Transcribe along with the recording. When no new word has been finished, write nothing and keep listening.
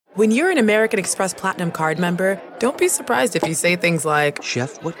When you're an American Express Platinum card member, don't be surprised if you say things like,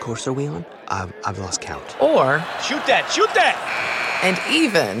 "Chef, what course are we on? I've lost count." Or, "Shoot that! And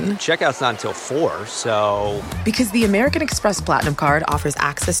even, "Checkout's not until 4, so..." Because the American Express Platinum Card offers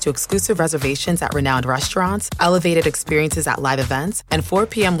access to exclusive reservations at renowned restaurants, elevated experiences at live events, and 4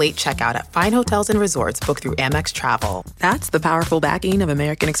 p.m. late checkout at fine hotels and resorts booked through Amex Travel. That's the powerful backing of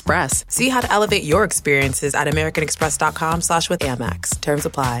American Express. See how to elevate your experiences at americanexpress.com/withAmex. Terms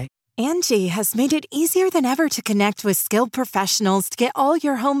apply. Angie has made it easier than ever to connect with skilled professionals to get all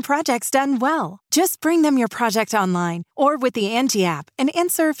your home projects done well. Just bring them your project online or with the Angie app and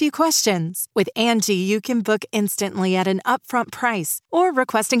answer a few questions. With Angie, you can book instantly at an upfront price or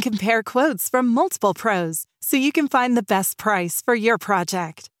request and compare quotes from multiple pros so you can find the best price for your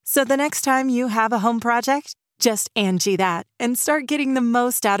project. So the next time you have a home project, just Angie that and start getting the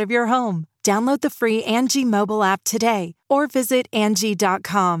most out of your home. Download the free Angie mobile app today or visit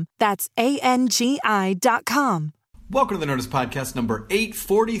Angie.com. That's ANGI.com. Welcome to the Nerdist Podcast number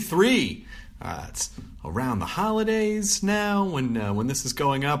 843. It's around the holidays now when this is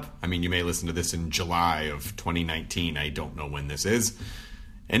going up. I mean, you may listen to this in July of 2019. I don't know when this is.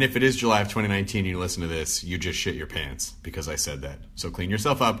 And if it is July of 2019 and you listen to this, you just shit your pants because I said that. So clean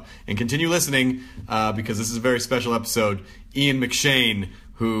yourself up and continue listening because this is a very special episode. Ian McShane,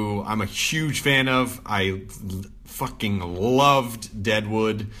 who I'm a huge fan of. I fucking loved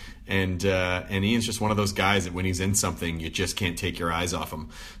Deadwood. And Ian's just one of those guys that when he's in something, you just can't take your eyes off him.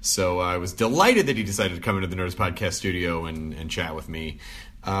 So I was delighted that he decided to come into the Nerdist Podcast studio and chat with me.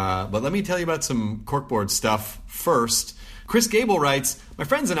 But let me tell you about some corkboard stuff first. Chris Gable writes, "My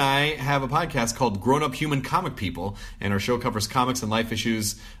friends and I have a podcast called Grown Up Human Comic People, and our show covers comics and life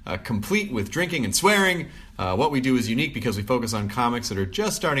issues complete with drinking and swearing. What we do is unique because we focus on comics that are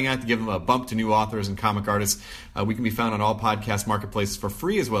just starting out to give them a bump to new authors and comic artists. We can be found on all podcast marketplaces for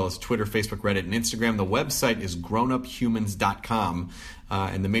free, as well as Twitter, Facebook, Reddit, and Instagram. The website is grownuphumans.com.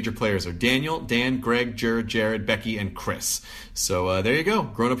 And the major players are Daniel, Dan, Greg, Jared, Becky, and Chris. So there you go,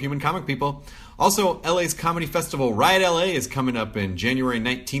 Grown Up Human Comic People. Also, LA's Comedy Festival Riot LA is coming up in January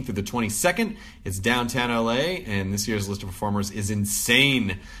 19th through the 22nd. It's downtown LA, and this year's list of performers is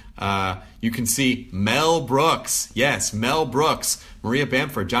insane. You can see Mel Brooks. Yes, Mel Brooks. Maria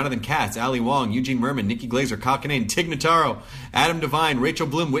Bamford, Jonathan Katz, Ali Wong, Eugene Merman, Nikki Glazer, Kyle Kinane, Tig Notaro, Adam Devine, Rachel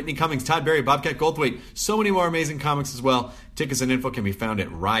Bloom, Whitney Cummings, Todd Berry, Bobcat Goldthwait. So many more amazing comics as well. Tickets and info can be found at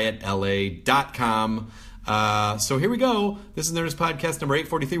riotla.com. So here we go. This is Nerdist Podcast number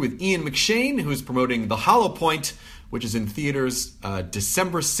 843 with Ian McShane, who's promoting The Hollow Point, which is in theaters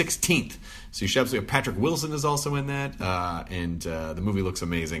December 16th. So you should absolutely have Patrick Wilson is also in that, and the movie looks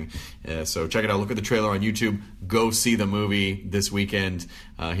amazing. So check it out. Look at the trailer on YouTube. Go see the movie this weekend.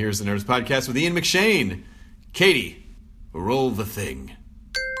 Here's the Nerdist Podcast with Ian McShane. Katie, roll the thing.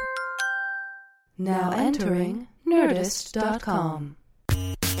 Now entering Nerdist.com.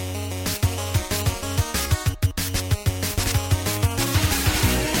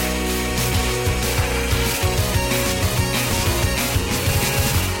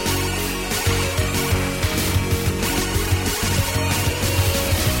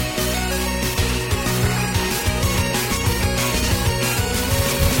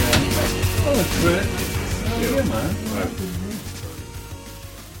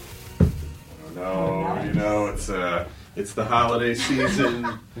 It's the holiday season.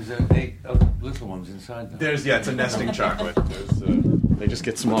 There's 8 little ones inside there. It's a nesting chocolate. They just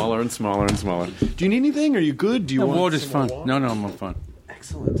get smaller and smaller and smaller. Do you need anything? Are you good? Do you want water's fun. No, I'm fine.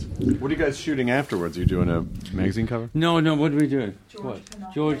 Excellent. What are you guys shooting afterwards? Are you doing a magazine cover? No, what are we doing?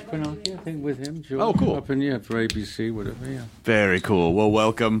 George Pinocchio, I think, with him. George, oh, cool. Up in, for ABC, whatever, yeah. Very cool. Well,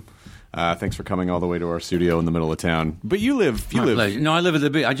 welcome. Thanks for coming all the way to our studio in the middle of town. But you live... No, I live at the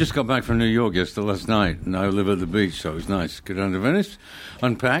beach. I just got back from New York last night, and I live at the beach, so it was nice. Go down to Venice,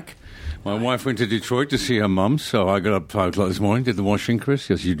 unpack. My wife went to Detroit to see her mum, so I got up 5 o'clock this morning, did the washing, Chris,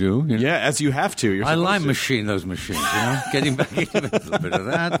 as you do. You know? Yeah, as you have to. I like those machines, getting back into it. A little bit of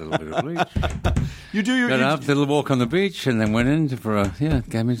that, a little bit of bleach. You do your... Got up, did a walk on the beach, and then went in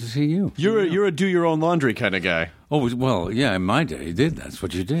came in to see you. You're a do-your-own-laundry kind of guy. Oh, well, yeah, in my day, you did. That's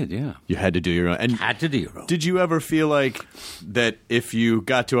what you did, yeah. You had to do your own. And had to do your own. Did you ever feel like that if you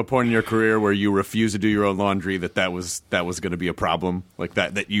got to a point in your career where you refused to do your own laundry, that was going to be a problem? Like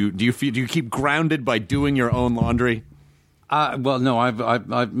do you keep grounded by doing your own laundry? Well, no,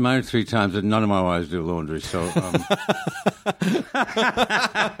 I've married 3 times, and none of my wives do laundry, so...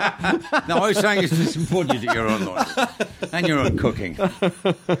 No, I was saying it's important you do your own laundry. And your own cooking.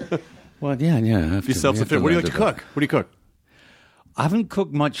 Well, yeah. Be self-sufficient. What do you like to cook? What do you cook? I haven't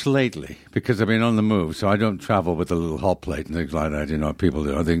cooked much lately because I've been on the move, so I don't travel with a little hot plate and things like that. You know, people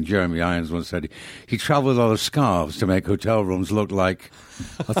do. I think Jeremy Irons once said he traveled with a lot of scarves to make hotel rooms look like.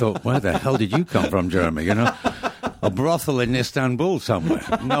 I thought, where the hell did you come from, Jeremy? You know, a brothel in Istanbul somewhere.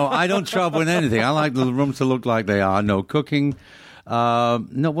 No, I don't travel with anything. I like the rooms to look like they are. No cooking.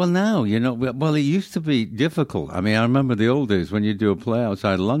 No, well, now, you know, well, it used to be difficult. I mean, I remember the old days when you do a play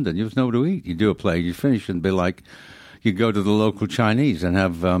outside London, you was nowhere to eat. You do a play, you finish and be like, you go to the local Chinese and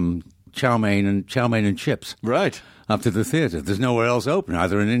have chow mein and chips. Right. After the theatre. There's nowhere else open,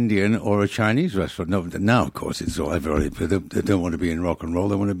 either an Indian or a Chinese restaurant. No, now, of course, it's all everybody. They don't want to be in rock and roll.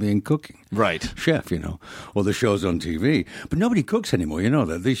 They want to be in cooking. Right. Chef, you know, or the shows on TV. But nobody cooks anymore, you know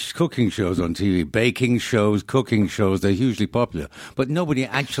that. These cooking shows on TV, baking shows, cooking shows, they're hugely popular. But nobody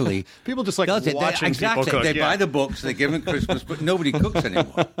actually people just like does it. watching Exactly. people cook. They buy the books, they give them Christmas, but nobody cooks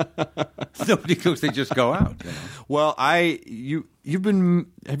anymore. Nobody cooks, they just go out. You know? Well, have you been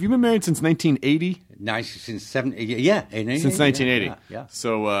married since 1980? Nice, since 70, yeah. Since 1980. Yeah.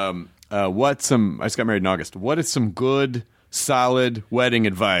 So, I just got married in August. What is some good, solid wedding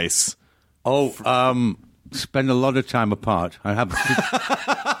advice? Spend a lot of time apart. I have,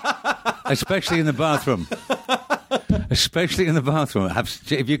 especially in the bathroom. Especially in the bathroom.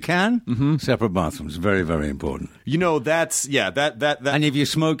 If you can, separate bathrooms. Very, very important. You know, that. And if you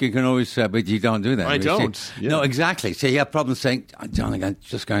smoke, you can always but you don't do that. I don't. See, no, exactly. So you have problems saying, darling, I'm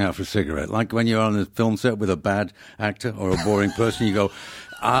just going out for a cigarette. Like when you're on a film set with a bad actor or a boring person, you go,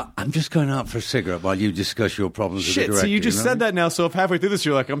 I'm just going out for a cigarette while you discuss your problems with the director. So you just said that now, so if halfway through this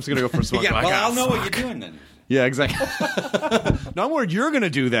you're like, I'm just going to go for a smoke. Yeah, well, I'll know what you're doing then. Yeah, exactly. No, I'm worried you're going to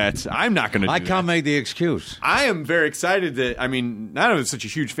do that. I'm not going to do that. I can't make the excuse. I am very excited that, I mean, not only such a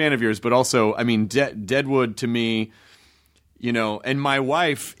huge fan of yours, but also, I mean, Deadwood to me, you know, and my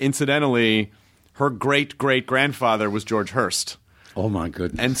wife, incidentally, her great-great-grandfather was George Hearst. Oh, my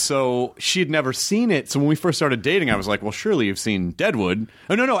goodness. And so she had never seen it. So when we first started dating, I was like, well, surely you've seen Deadwood.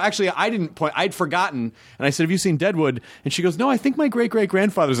 Oh, no, actually, I didn't point. I'd forgotten. And I said, have you seen Deadwood? And she goes, no, I think my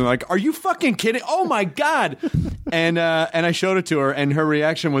great-great-grandfather's. And I'm like, are you fucking kidding? Oh, my God. And I showed it to her, and her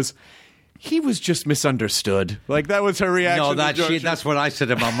reaction was, he was just misunderstood. Like, that was her reaction. No, that's what I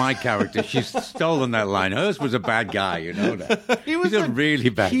said about my character. She's stolen that line. Hers was a bad guy, you know that. He's a really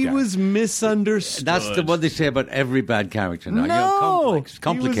bad guy. He was misunderstood. That's what they say about every bad character now. No. You're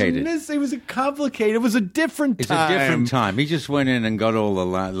complicated. It was complicated. It was a different time. It's a different time. He just went in and got all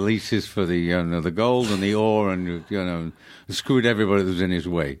the leases for the gold and the ore and, you know, screwed everybody that was in his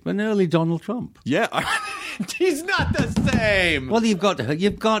way. An early Donald Trump. Yeah. He's not the same. Well, you've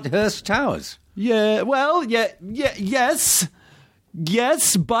got Hearst Towers. Yeah, well, yes,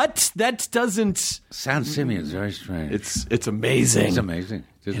 but that doesn't. San Simeon's very strange. It's amazing. It's amazing.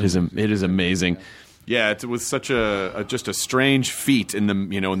 It is amazing. Yeah, it was such just a strange feat in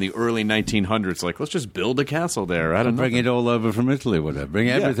the early 1900s. Like, let's just build a castle there. I don't know. Bring it all over from Italy, whatever. Bring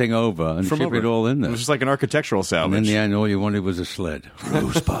everything over and ship it all in there. It was just like an architectural salvage. And in the end, all you wanted was a sled.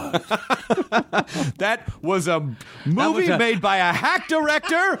 Rosebud. That was a movie made by a hack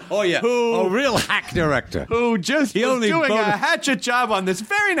director. Oh yeah, a real hack director who just was doing a hatchet job on this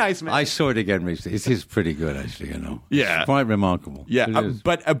very nice man. I saw it again recently. It is pretty good, actually. You know, yeah, it's quite remarkable. Yeah,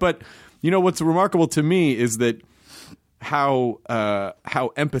 but. You know, what's remarkable to me is that how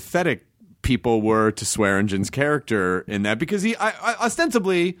empathetic people were to Swearengen's character in that, because he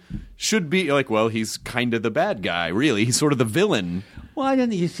ostensibly should be like, well, he's kind of the bad guy, really. He's sort of the villain. Well,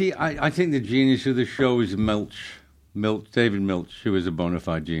 I think the genius of the show is David Milch, who is a bona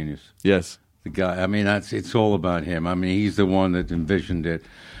fide genius. Yes. The guy, I mean, it's all about him. I mean, he's the one that envisioned it.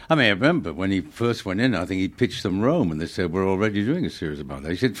 I mean, I remember when he first went in, I think he pitched them Rome, and they said, we're already doing a series about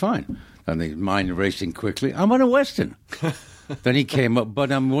that. He said, fine. And his mind racing quickly. I'm on a Western. Then he came up, but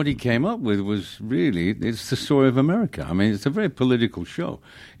what he came up with was really, it's the story of America. I mean, it's a very political show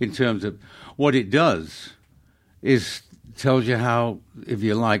in terms of what it does is tells you how, if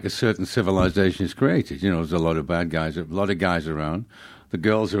you like, a certain civilization is created. You know, there's a lot of bad guys, a lot of guys around. The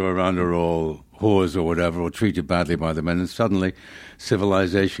girls who are around are all whores or whatever, or treated badly by the men, and suddenly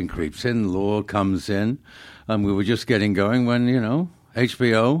civilization creeps in, law comes in, and we were just getting going when, you know,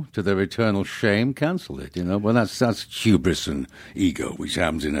 HBO, to their eternal shame, cancelled it. You know, well, that's hubris and ego, which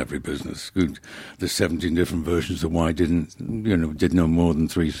happens in every business. Good, there's 17 different versions of why did no more than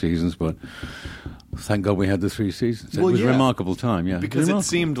 3 seasons, but thank God we had the 3 seasons. It was a remarkable time, yeah. Because it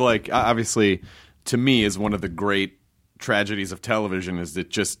seemed like, obviously, to me, is one of the great tragedies of television is that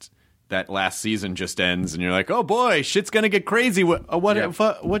just that last season just ends, and you're like, oh boy, shit's gonna get crazy.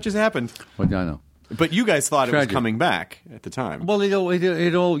 What just happened? What do I know? But you guys thought it Tragic. was coming back at the time. Well, it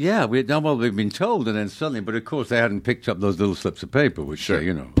all, yeah. We'd been told, and then suddenly, but of course they hadn't picked up those little slips of paper, which say,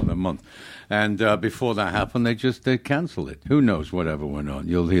 a month. And before that happened, they cancelled it. Who knows whatever went on?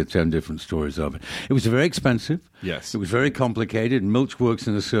 You'll hear 10 different stories of it. It was very expensive. Yes. It was very complicated. Milch works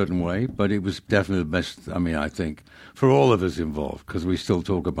in a certain way, but it was definitely the best, I think, for all of us involved, because we still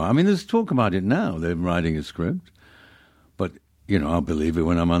talk about there's talk about it now. They're writing a script. But, I'll believe it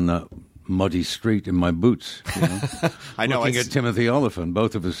when I'm on that muddy street in my boots. I know. Looking at Timothy Oliphant,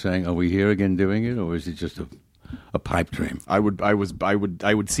 both of us saying, are we here again doing it, or is it just a pipe dream? I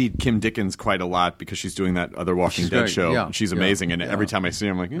would see Kim Dickens quite a lot because she's doing that other Walking Dead show. Yeah, She's amazing, and every time I see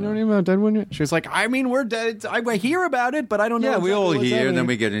her, I'm like, you know anything about Deadwood yet? She's like, we're dead. I hear about it, but I don't know. Yeah, we all what's hear, happening. and then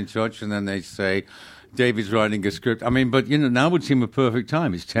we get in touch, and then they say, David's writing a script. But now would seem a perfect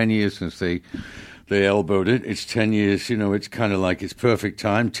time. It's 10 years since they elbowed it. It's 10 years, it's kind of like it's perfect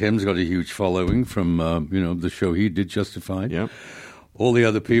time. Tim's got a huge following from, the show he did, Justified. Yep. All the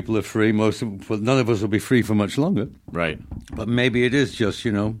other people are free. None of us will be free for much longer. Right. But maybe it is just,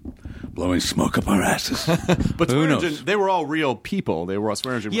 blowing smoke up our asses. But Who knows? Swearingen, they were all real people.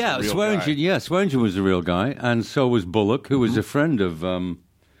 Swearingen was a real guy. Swearingen was a real guy, and so was Bullock, who was a friend of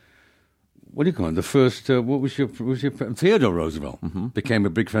what do you call it? The first, what was your Theodore Roosevelt became a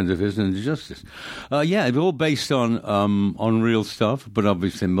big friend of his and Justice. It was all based on real stuff, but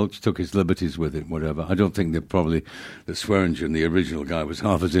obviously Milch took his liberties with it, whatever. I don't think that Swearingen, the original guy, was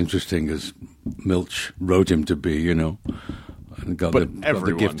half as interesting as Milch wrote him to be, and got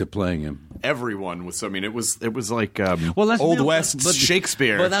the gift of playing him. Everyone was. It was like that's Old Milch, West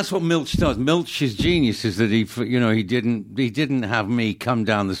Shakespeare. But that's what Milch does. Milch's genius is that he didn't have me come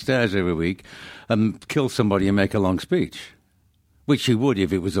down the stairs every week and kill somebody and make a long speech, which he would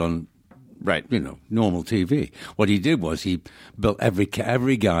if it was on, normal TV. What he did was he built every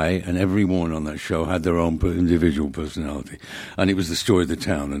guy and every woman on that show had their own individual personality, and it was the story of the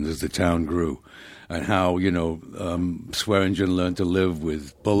town. And as the town grew. And how, Swearingen learned to live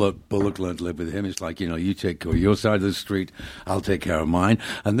with Bullock. Bullock learned to live with him. It's like, you take care of your side of the street, I'll take care of mine.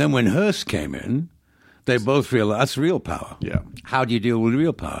 And then when Hearst came in, they both realized that's real power. Yeah. How do you deal with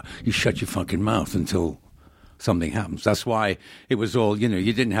real power? You shut your fucking mouth until something happens. That's why it was all,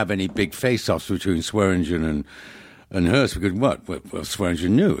 you didn't have any big face-offs between Swearingen and Hearst, because well,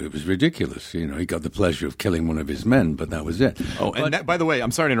 Swearingen knew it was ridiculous. He got the pleasure of killing one of his men, but that was it. Oh, and that, by the way,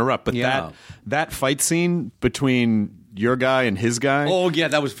 I'm sorry to interrupt, but that fight scene between your guy and his guy. Oh, yeah,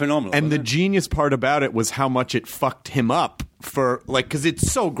 that was phenomenal. And the genius part about it was how much it fucked him up because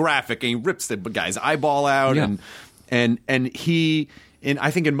it's so graphic and he rips the guy's eyeball out and he, I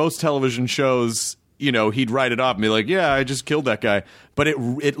think in most television shows, he'd write it up and be like, yeah, I just killed that guy. But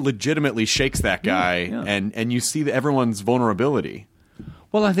it legitimately shakes that guy, and you see everyone's vulnerability.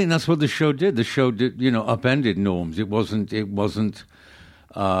 Well, I think that's what the show did. The show did, upended norms. It wasn't a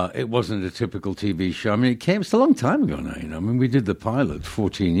typical TV show. It's a long time ago now, we did the pilot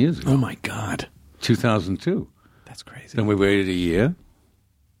 14 years ago. Oh, my God. 2002. That's crazy. Then we waited a year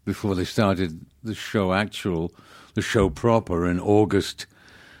before they started the show proper in August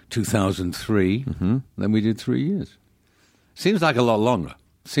 2003. Then we did 3 years. Seems like a lot longer.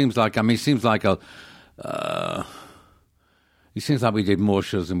 It seems like we did more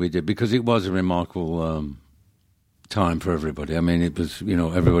shows than we did, because it was a remarkable time for everybody. It was,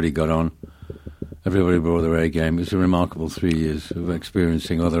 everybody got on. Everybody brought their A game. It was a remarkable 3 years of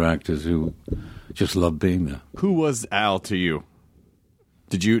experiencing other actors who just loved being there. Who was Al to you?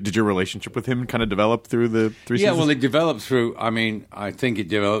 Did your relationship with him kind of develop through the 3 seasons? Yeah, well, it developed through, I think it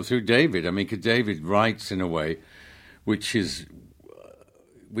developed through David. Because David writes in a way which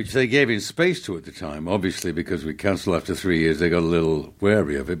they gave him space to at the time, obviously, because we cancelled after 3 years, they got a little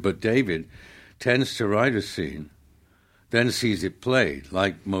wary of it. But David tends to write a scene, then sees it played,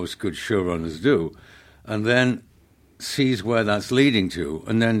 like most good showrunners do, and then sees where that's leading to,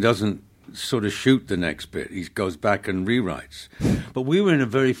 and then doesn't sort of shoot the next bit. He goes back and rewrites. But we were in a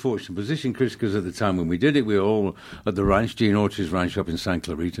very fortunate position, Chris, because at the time when we did it, we were all at the ranch, Gene Orchard's ranch up in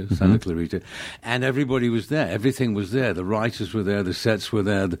Santa Clarita, and everybody was there. Everything was there. The writers were there, the sets were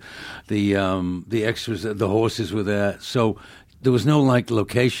there, the extras, the horses were there. So there was no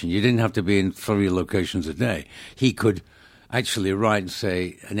location. You didn't have to be in 3 locations a day. He could actually write and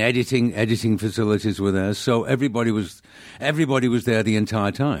say, and editing facilities were there, so everybody was there the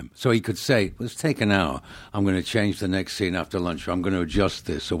entire time. So he could say, let's take an hour, I'm going to change the next scene after lunch, or I'm going to adjust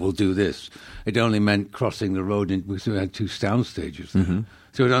this, or we'll do this. It only meant crossing the road, because we had 2 sound stages there.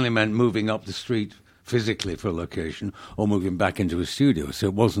 So it only meant moving up the street physically for a location or moving back into a studio. So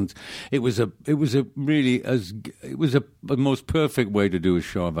it wasn't. It was a most perfect way to do a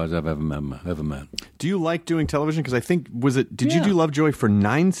show as I've ever met. Do you like doing television? Because I think did you do Lovejoy for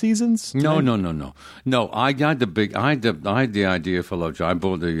 9 seasons? No. I had the idea for Lovejoy. I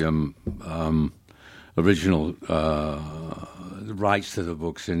bought the original rights to the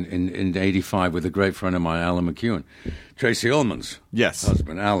books in 85 with a great friend of mine, Alan McEwen, Tracy Ullman's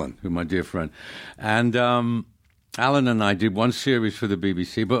husband, Alan, who's my dear friend. And Alan and I did one series for the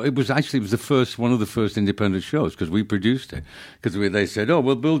BBC, but it was one of the first independent shows because we produced it. Because they said, "Oh,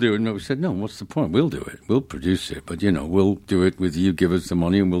 we'll do it," and we said, "No, what's the point? We'll do it. We'll produce it, but we'll do it with you. Give us the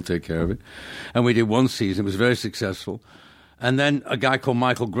money, and we'll take care of it." And we did one season. It was very successful. And then a guy called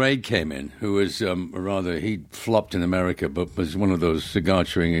Michael Grade came in, who was he flopped in America, but was one of those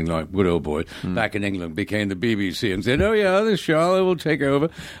cigar-chewing, like, good old boy, back in England, became the BBC and said, "Oh, yeah, this Charlotte will take over."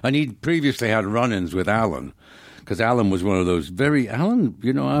 And he'd previously had run-ins with Alan, because Alan was one of those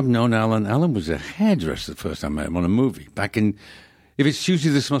I've known Alan. Alan was a hairdresser the first time I met him on a movie, back in... If it's Tuesday,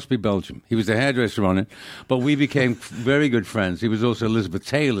 this must be Belgium. He was the hairdresser on it, but we became very good friends. He was also Elizabeth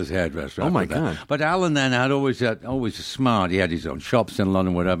Taylor's hairdresser. Oh, my God. But Alan then had always smart. He had his own shops in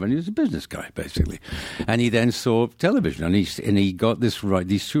London, whatever, and he was a business guy, basically. And he then saw television, and he got these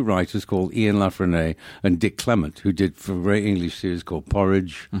two writers called Ian Lafreniere and Dick Clement, who did for a great English series called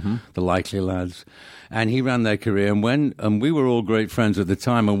Porridge, The Likely Lads. And he ran their career, and we were all great friends at the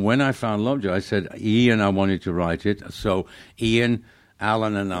time. And when I found Lovejoy, I said, Ian, I wanted to write it. So Ian,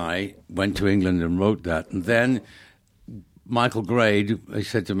 Alan, and I went to England and wrote that. And then Michael Grade, he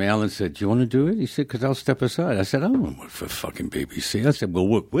said to me, Alan said, "Do you want to do it?" He said, "Because I'll step aside." I said, "I don't want to work for fucking BBC." I said, "We'll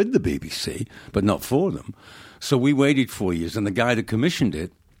work with the BBC, but not for them." So we waited 4 years, and the guy that commissioned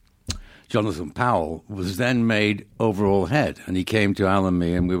it, Jonathan Powell, was then made overall head, and he came to Alan and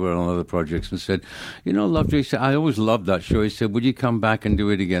me, and we were on other projects, and said, Lovejoy, he said, "I always loved that show." He said, "Would you come back and do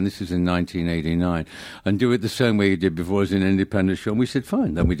it again?" This is in 1989, and do it the same way you did before as an independent show. And we said,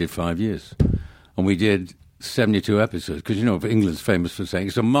 fine. Then we did 5 years, and we did 72 episodes, because, England's famous for saying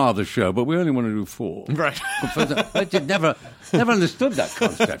it's a marvellous show, but we only want to do 4. Right. I did never understood that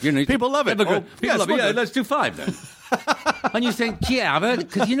concept. People love it. People love it. Yeah, let's do 5 then. And you think,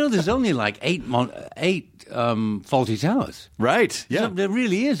 because there's only like 8 Fawlty Towers. Right, yeah. So there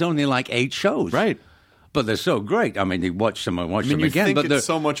really is only like 8 shows. Right. But they're so great. I mean, they watch them and watch them you again. Think but it's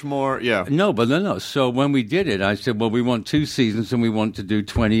so much more, yeah. No, but no. So when we did it, I said, well, we want 2 seasons and we want to do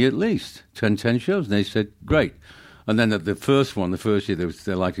 20 at least, 10 shows. And they said, great. And then the first year,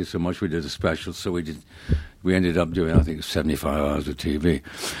 they liked it so much, we did a special. So we ended up doing, I think, 75 hours of TV.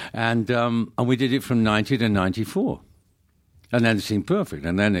 And we did it from 90 to 94. And then it seemed perfect.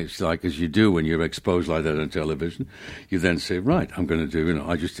 And then it's like, as you do when you're exposed like that on television, you then say, right, I'm going to do,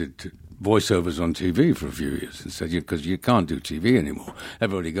 I just did voiceovers on TV for a few years and said, because you can't do TV anymore.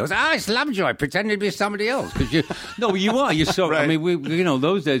 Everybody goes, it's Lovejoy, pretending to be somebody else. No, you are. You're so, right. I mean,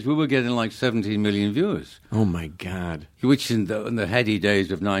 those days we were getting like 17 million viewers. Oh, my God. Which in the heady days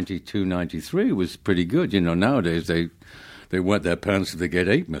of 92, 93 was pretty good. Nowadays they wet their pants if they get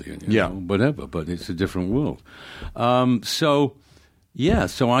 8 million, whatever, but it's a different world. So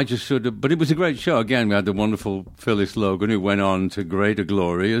I just but it was a great show. Again, we had the wonderful Phyllis Logan, who went on to greater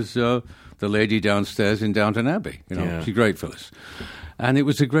glory as the lady downstairs in Downton Abbey. She's great, Phyllis. And it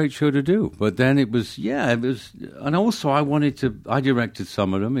was a great show to do. But then it was, and also I directed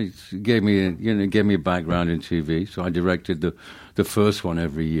some of them. It gave me a background in TV. So I directed the first one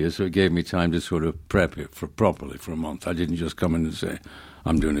every year. So it gave me time to sort of prep it properly for a month. I didn't just come in and say,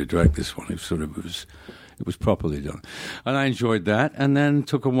 I'm going to direct this one. It was properly done. And I enjoyed that. And then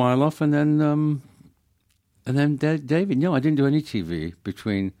took a while off. And then David, no, I didn't do any TV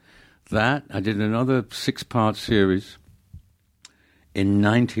between that. I did another 6-part series in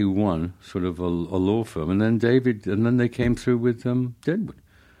 91, sort of a law firm, and then they came through with Deadwood.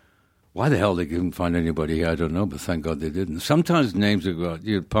 Why the hell they couldn't find anybody here, I don't know, but thank God they didn't. Sometimes names have got,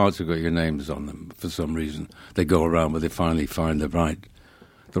 parts have got your names on them for some reason. They go around, but they finally find the right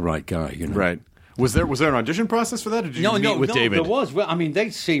guy, Right. Was there an audition process for that, or did you meet with David? No, there was. Well, I mean,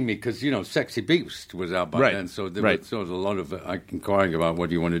 they'd seen me because, Sexy Beast was out by then, so there was sort of a lot of inquiring about what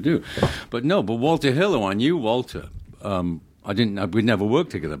do you want to do. But Walter Hill, who I knew Walter, we'd never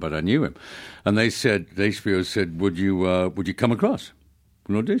worked together, but I knew him. And HBO said, would you come across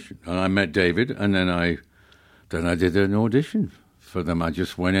an audition? And I met David, and then I did an audition for them. I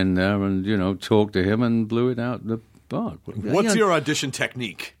just went in there and, talked to him and blew it out the park. What's your audition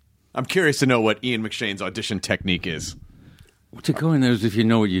technique? I'm curious to know what Ian McShane's audition technique is. To go in there as if you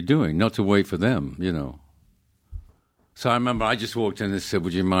know what you're doing, not to wait for them, So I remember I just walked in and said,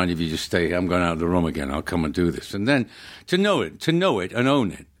 would you mind if you just stay here? I'm going out of the room again. I'll come and do this. And then to know it and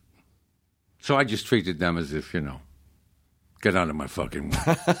own it. So I just treated them as if, get out of my fucking way.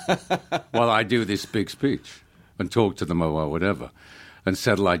 While I do this big speech and talk to them about whatever. And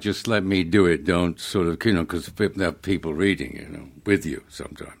settle, just let me do it. Don't sort of, because there are people reading, with you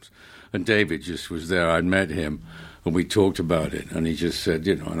sometimes. And David just was there. I'd met him and we talked about it. And he just said,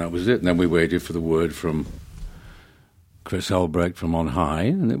 and that was it. And then we waited for the word from Chris Albrecht from On High,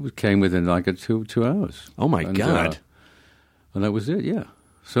 and it came within like 2 hours. Oh my God! And that was it. Yeah,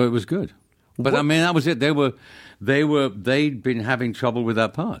 so it was good. But I mean, that was it. They'd been having trouble with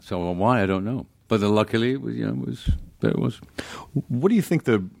that part. So why I don't know. But luckily, it was there. It was. What do you think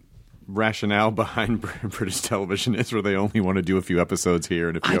the rationale behind British television is, where they only want to do a few episodes here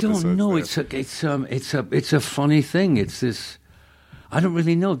and a few episodes there? I don't know. It's a funny thing. It's this. I don't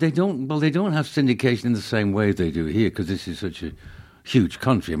really know. They don't have syndication in the same way they do here, because this is such a huge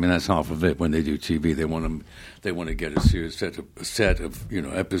country. I mean, that's half of it. When they do TV, they want to get a serious set of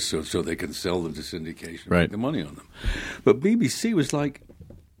episodes so they can sell them to syndication and make the money on them. But BBC was like,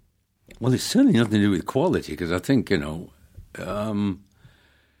 well, it's certainly nothing to do with quality, because I think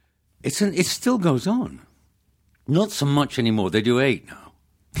it still goes on. Not so much anymore. They do 8 now.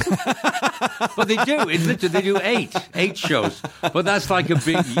 But they do. It's literally, they do 8 shows. But that's like a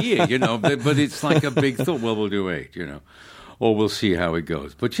big year, But it's like a big thought. Well, we'll do 8, or we'll see how it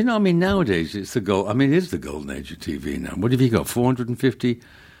goes. But nowadays it's it is the golden age of TV now. What have you got? 450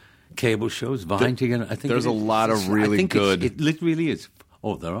 cable shows vying together. I think there's a lot of really good. It literally is.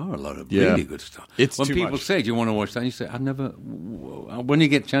 Oh, there are a lot of really good stuff. When people say, do you want to watch that? And you say, I've never... When do you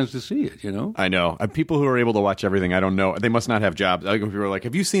get a chance to see it, I know. People who are able to watch everything, I don't know. They must not have jobs. People are like,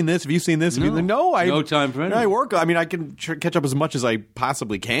 have you seen this? Have you seen this? No time for anything. I work. I mean, I can catch up as much as I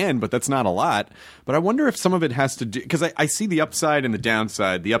possibly can, but that's not a lot. But I wonder if some of it has to do... Because I see the upside and the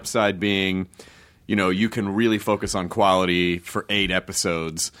downside. The upside being, you can really focus on quality for 8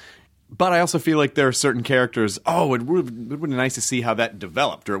 episodes. But I also feel like there are certain characters, it would have been nice to see how that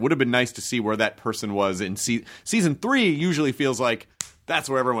developed, or it would have been nice to see where that person was in season 3. Usually feels like that's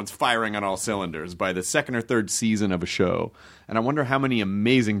where everyone's firing on all cylinders by the 2nd or 3rd season of a show. And I wonder how many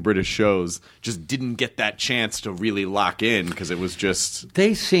amazing British shows just didn't get that chance to really lock in, because it was just...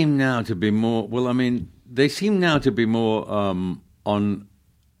 They seem now to be more... Well, I mean, they seem now to be more on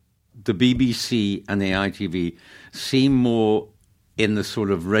the BBC and the ITV seem more... in the sort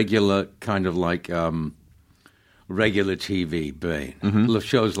of regular kind of like regular TV vein. Mm-hmm.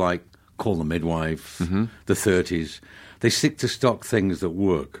 Shows like Call the Midwife, The 30s, they stick to stock things that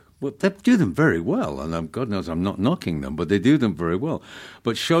work. Well, they do them very well, and God knows I'm not knocking them, but they do them very well.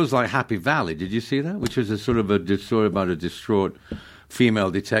 But shows like Happy Valley, did you see that? Which was a sort of a story about a distraught female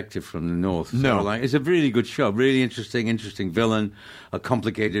detective from the north. No. It's a really good show, really interesting villain, a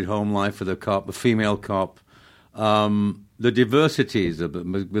complicated home life for the cop, a female cop. The diversities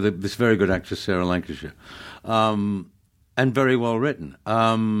with this very good actress, Sarah Lancashire, and very well written.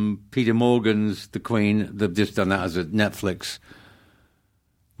 Peter Morgan's The Queen, they've just done that as a Netflix,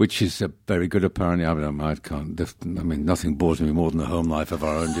 which is very good apparently. I mean, nothing bores me more than the home life of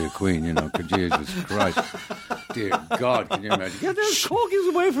our own dear Queen, Jesus Christ. Dear God, can you imagine? Get those corgis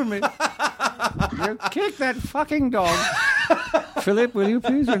away from me. You kick that fucking dog. Philip, will you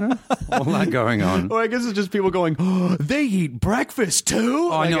please? All that going on. Well, I guess it's just people going, they eat breakfast too?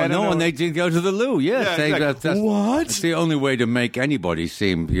 Oh, no, and they did go to the loo, yes. Yeah, exactly. What? That's the only way to make anybody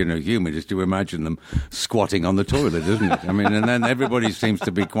seem, human, is to imagine them squatting on the toilet, isn't it? I mean, and then everybody seems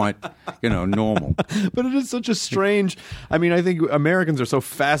to be quite, normal. But it is such a strange... I mean, I think Americans are so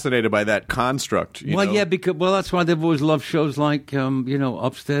fascinated by that construct, Well, yeah, because that's why they've always loved shows like,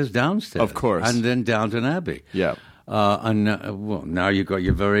 Upstairs, Downstairs. Of course. And then Downton Abbey. Yeah. Now you've got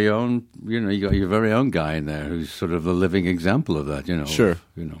your very own, you got your very own guy in there who's sort of the living example of that, Sure.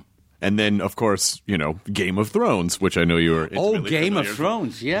 And then, of course, Game of Thrones, which I know you were intimately familiar. Game of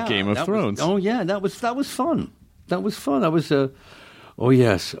Thrones, yeah. Game of Thrones. That was fun. That was fun. That was the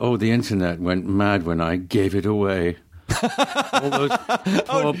internet went mad when I gave it away.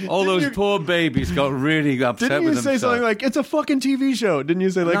 all those poor babiys got really upset with themselves. Didn't you say something like, it's a fucking TV show? Didn't you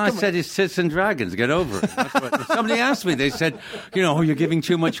say like... No, I said it's Tits and Dragons, get over it. That's what, somebody asked me, they said, you're giving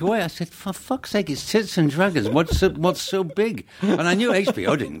too much away. I said, for fuck's sake, it's Tits and Dragons. What's so big? And I knew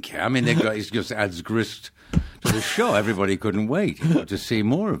HBO didn't care. I mean, it just adds grist to the show. Everybody couldn't wait to see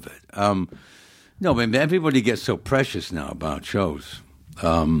more of it. No, I mean, everybody gets so precious now about shows.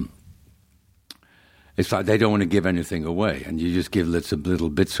 It's like they don't want to give anything away, and you just give little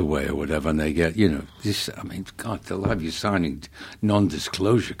bits away or whatever, and they get, God, they'll have you signing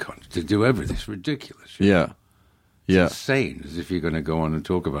non-disclosure contracts to do everything. It's ridiculous. Yeah. insane, as if you're going to go on and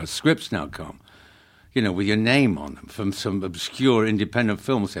talk about it. Scripts now come, with your name on them from some obscure independent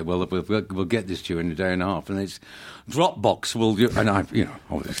film. Say, well, we'll get this to you in a day and a half, and it's Dropbox will do. And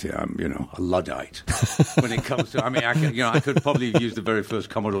obviously, I'm, a Luddite when it comes to. I mean, I could probably use the very first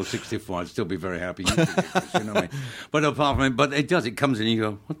Commodore 64. I'd still be very happy using it. You know what I mean? But apart from it, it comes in, and you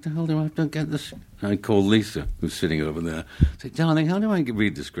go, what the hell do I have to get this? I call Lisa, who's sitting over there. I say, darling, how do I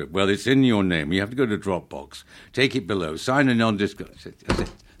read the script? Well, it's in your name. You have to go to Dropbox, take it below, sign a non-disclosure. I said,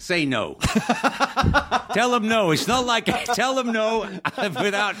 say no. Tell them no. It's not like tell them no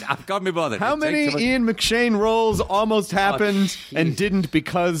without. I can't be bothered. How many Ian McShane roles almost happened and didn't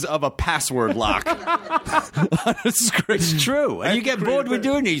because of a password lock? It's true. And you get bored with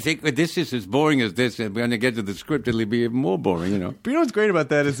doing it. You think, well, this is as boring as this. And when I get to the script, it'll be even more boring, But you know what's great about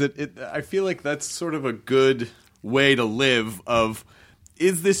that is that I feel like that's sort of a good way to live of...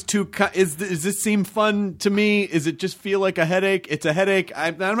 Is this does this seem fun to me? Is it just feel like a headache? It's a headache.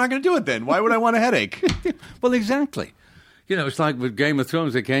 I'm not going to do it then. Why would I want a headache? Well, exactly. It's like with Game of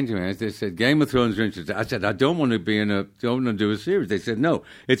Thrones. They came to me. They said, Game of Thrones are interested. I said, I don't want to don't want to do a series. They said, no,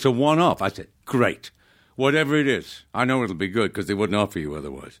 it's a one-off. I said, great. Whatever it is. I know it'll be good because they wouldn't offer you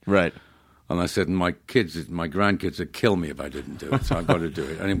otherwise. Right. And I said, my grandkids would kill me if I didn't do it. So I've got to do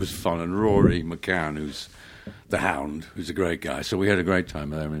it. And it was fun. And Rory McCann, who's the Hound, who's a great guy. So we had a great time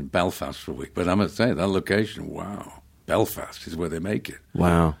there in Belfast for a week. But I must say, that location, wow. Belfast is where they make it.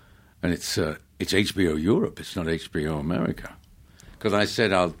 Wow. And it's HBO Europe. It's not HBO America. Because I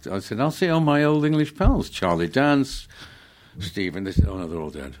said, I'll see all my old English pals. Charlie Dance, Stephen. They said, oh, no, they're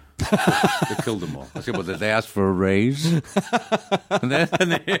all dead. They killed them all. I said, well, did they ask for a raise? and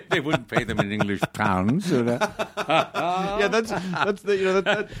they wouldn't pay them in English pounds. Yeah,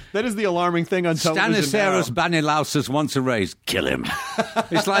 that is the alarming thing on television. Stanislaus Banilauskas wants a raise. Kill him.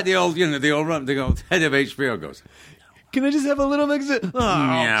 It's like the old head of HBO goes, can I just have a little mix of...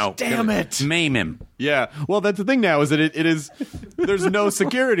 Oh, damn it. Maim him. Yeah. Well, that's the thing now is that it is... There's no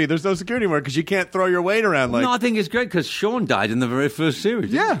security. There's no security anymore because you can't throw your weight around like... No, I think it's great because Sean died in the very first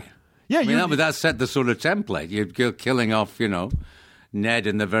series. Yeah. Yeah. That set the sort of template. You're killing off, Ned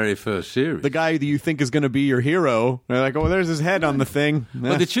in the very first series. The guy that you think is going to be your hero. They're like, oh, there's his head on the thing.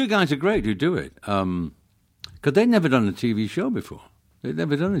 Well, the two guys are great who do it. Because they'd never done a TV show before. They'd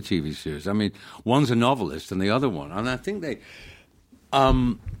never done a TV series. I mean, one's a novelist and the other one. And I think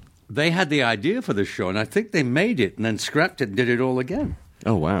they had the idea for the show, and I think they made it and then scrapped it and did it all again.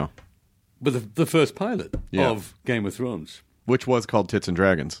 Oh, wow. With the first pilot of Game of Thrones. Which was called Tits and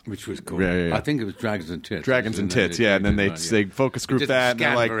Dragons. Which was cool. Yeah. I think it was Dragons and Tits. Dragons and Tits, yeah. And then they focus group that. And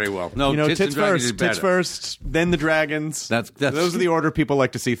they're like, very well. No, Tits first, then the Dragons. Those are the order people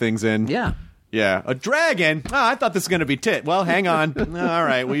like to see things in. Yeah. Yeah, a dragon. Oh, I thought this was going to be tit. Well, hang on. All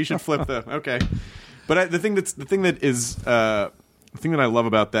right. Well, you should flip okay. But the thing that I love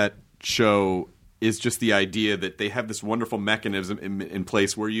about that show is just the idea that they have this wonderful mechanism in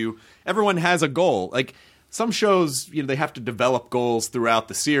place where everyone has a goal. Like some shows, they have to develop goals throughout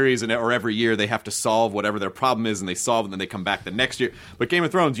the series or every year they have to solve whatever their problem is and they solve it and then they come back the next year. But Game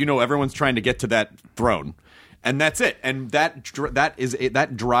of Thrones, everyone's trying to get to that throne. And that's it. And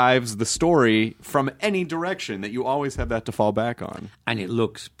that drives the story from any direction, that you always have that to fall back on. And it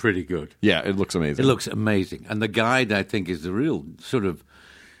looks pretty good. Yeah, it looks amazing. It looks amazing. And the guy, I think, is the real sort of,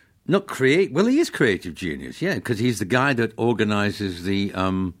 not create. Well, he is creative genius, yeah, because he's the guy that organizes the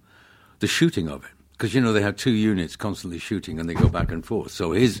shooting of it. Because, they have two units constantly shooting and they go back and forth.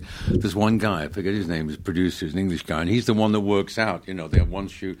 So there's one guy, I forget his name, his producer, he's an English guy, and he's the one that works out. They have one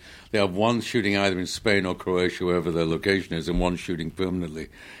shooting either in Spain or Croatia, wherever their location is, and one shooting permanently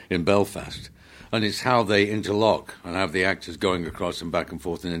in Belfast. And it's how they interlock and have the actors going across and back and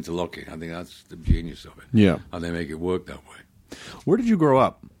forth and interlocking. I think that's the genius of it. Yeah. How they make it work that way. Where did you grow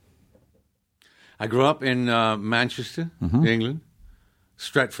up? I grew up in Manchester, England.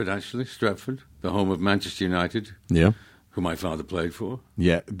 Stratford, the home of Manchester United. Yeah. Who my father played for.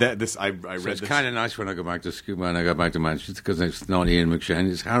 Yeah. I read this. It's kind of nice when I go back to school, when I go back to Manchester, because it's not Ian McShane,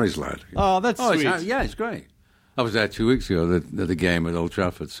 it's Harry's lad. Oh, that's sweet. It's great. I was there 2 weeks ago at the game at Old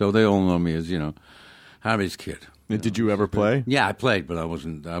Trafford, so they all know me as, Harry's kid. Did you ever play? Yeah, I played, but I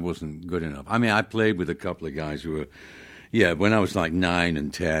wasn't good enough. I mean, I played with a couple of guys who were... Yeah, when I was like 9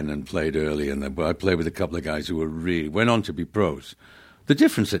 and 10 and played early, and I played with a couple of guys who went on to be pros. The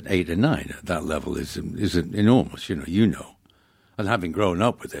difference at 8 and 9 at that level is enormous, And having grown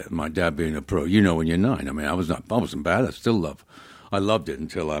up with it, my dad being a pro, when you're 9. I mean, I wasn't bad. I loved it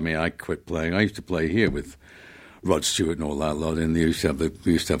until, I quit playing. I used to play here with Rod Stewart and all that lot, and we used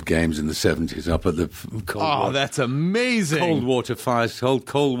to have games in the 70s up at the Coldwater. Oh, that's amazing!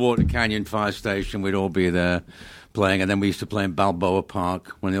 Coldwater Canyon Fire Station. We'd all be there playing, and then we used to play in Balboa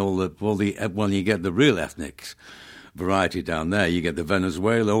Park when when you get the real ethnics variety down there. You get the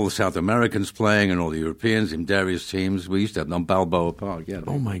Venezuela, all the South Americans playing, and all the Europeans in various teams. We used to have them on Balboa Park. Yeah.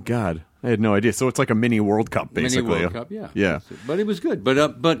 Oh my God, I had no idea. So it's like a mini World Cup, basically. Mini World Cup, yeah. Yeah. But it was good.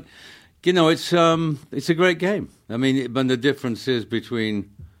 But you know, it's a great game. I mean, but the difference is between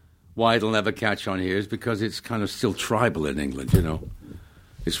why it'll never catch on here is because it's kind of still tribal in England. You know,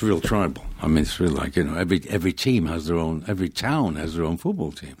 it's real tribal. I mean, it's real like, you know, every team has their own, every town has their own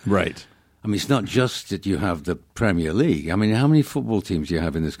football team. Right. I mean, it's not just that you have the Premier League. I mean, how many football teams do you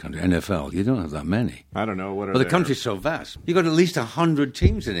have in this country? NFL, you don't have that many. I don't know. Well, the country's so vast. You've got at least 100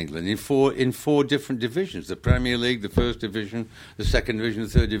 teams in England in four different divisions. The Premier League, the First Division, the Second Division, the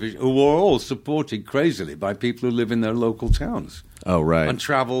Third Division, who are all supported crazily by people who live in their local towns. Oh, right. And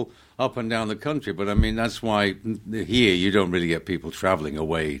travel up and down the country. But, I mean, that's why here you don't really get people traveling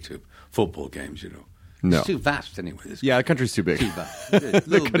away to football games, you know. No. It's too vast anyway. Yeah, the country's too big. Too vast.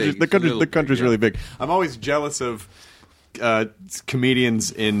 The country's really big. I'm always jealous of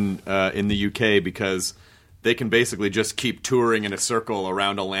comedians in the UK because they can basically just keep touring in a circle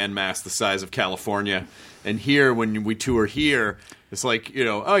around a landmass the size of California. And here, when we tour here, it's like, you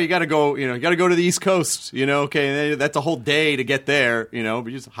know, oh, you got to go to the East Coast, you know, okay, that's a whole day to get there, you know,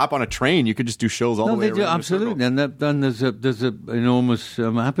 but you just hop on a train, you could just do shows all the way around. No, they do, absolutely, and there's an enormous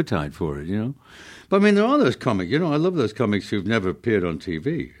appetite for it, you know. But, I mean, there are those comics, you know, I love those comics who've never appeared on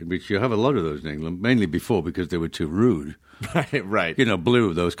TV, which you have a lot of those in England, mainly before because they were too rude. Right. You know,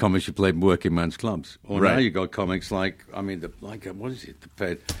 Blue, those comics you played in working man's clubs. Or right. Now you got comics like, I mean, what is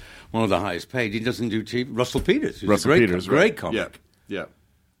it, one of the highest paid, he doesn't do TV, Russell Peters. Russell Peters, great comic. Yeah.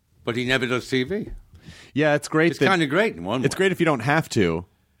 But he never does TV. Yeah, it's great. It's kind of great in one way. It's great if you don't have to.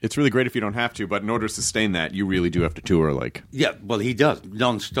 It's really great if you don't have to, but in order to sustain that, you really do have to tour, like... Yeah, well, he does,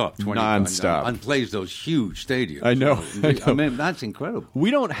 non-stop. Non-stop. And plays those huge stadiums. I know. I mean, that's incredible. We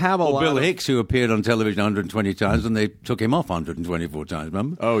don't have a lot Bill Hicks, who appeared on television 120 times, and they took him off 124 times,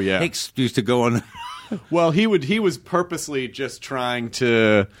 remember? Oh, yeah. Hicks used to go on... Well, he was purposely just trying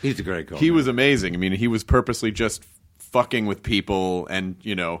to... He's a great comic. He was amazing. I mean, he was purposely just fucking with people and,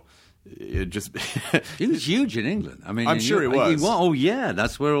 you know... It just he was huge in England. I mean, I'm sure he was. Oh yeah,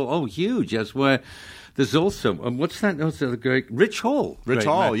 that's where. Oh, huge. That's where. There's also what's that? What's the great Rich Hall? Rich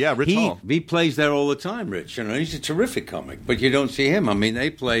Hall, yeah, Rich Hall. He plays there all the time. Rich, you know, he's a terrific comic, but you don't see him. I mean,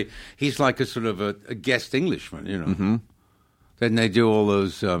 they play. He's like a sort of a guest Englishman, you know. Mm-hmm. Then they do all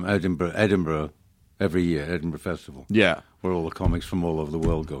those Edinburgh every year, Edinburgh Festival. Yeah. Where all the comics from all over the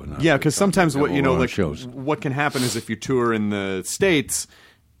world go. Yeah, because sometimes what you know, like shows. What can happen is if you tour in the States.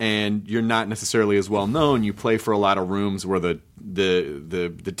 And you're not necessarily as well known. You play for a lot of rooms where the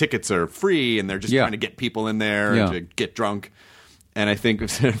tickets are free, and they're just trying to get people in there to get drunk. And I think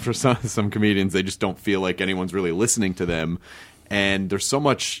for some comedians, they just don't feel like anyone's really listening to them. And there's so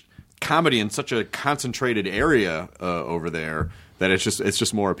much comedy in such a concentrated area over there that it's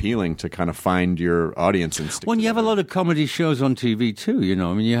just more appealing to kind of find your audience and stick. Well, you have a together. lot of comedy shows on TV too. You know,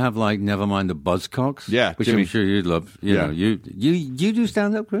 I mean, you have like Nevermind the Buzzcocks, which Jimmy. I'm sure you'd love. You know, you do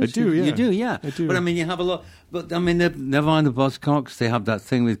stand up, Chris? I do, yeah. You do, yeah. I do. But I mean, you have a lot. But I mean, Nevermind the Buzzcocks. They have that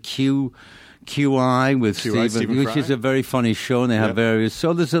thing with QI with Stephen, which is a very funny show, and they have various.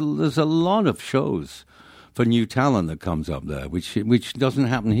 So there's a lot of shows for new talent that comes up there, which doesn't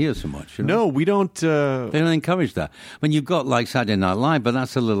happen here so much. You know? No, we don't. They don't encourage that. When you've got like Saturday Night Live, but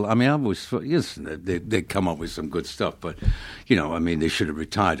that's a little. I mean, I've always yes, they come up with some good stuff, but you know, I mean, they should have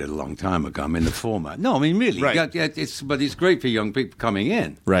retired it a long time ago. I mean, the format. No, I mean, really, right. But it's great for young people coming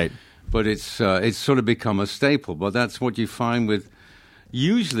in, right? But it's sort of become a staple. But that's what you find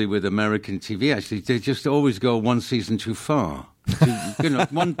usually with American TV. Actually, they just always go one season too far.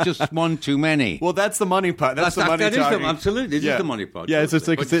 One too many. Well, that's the money part. That's the money talking. Absolutely. This is the money part. Yeah, it's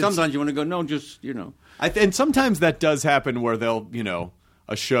like sometimes you want to go, no, just, you know. And sometimes that does happen where they'll, you know,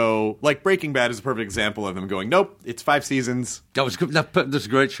 a show like Breaking Bad is a perfect example of them going, nope, it's 5 seasons. That was good. That's a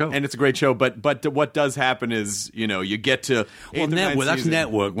great show, and it's a great show. But what does happen is, you know, you get to that's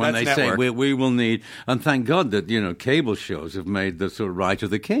network when they say we will need, and thank God that, you know, cable shows have made the sort of Right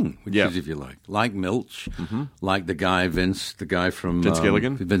of the King, which is, if you like Milch, like the guy from Vince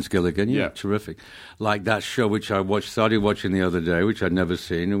Gilligan. Vince Gilligan, terrific. Like that show which I started watching the other day, which I'd never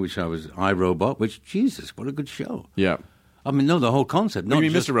seen, which I was iRobot, which Jesus, what a good show. Yeah. I mean, no, the whole concept. What do you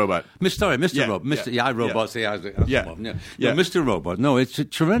mean, Mr. Robot? Mr. Robot. iRobot's the No, Mr. Robot. No, it's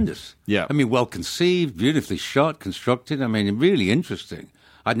tremendous. Yeah. I mean, well conceived, beautifully shot, constructed. I mean, really interesting.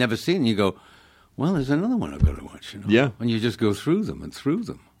 I'd never seen it. And you go, well, there's another one I've got to watch. You know? Yeah. And you just go through them and through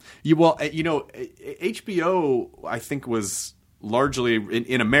them. Well, you know, HBO, I think, was largely,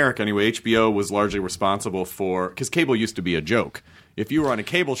 in America anyway, HBO was largely responsible for, because cable used to be a joke. If you were on a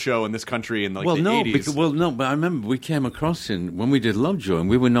cable show in this country in the 80s... But I remember we came across when we did Lovejoy, and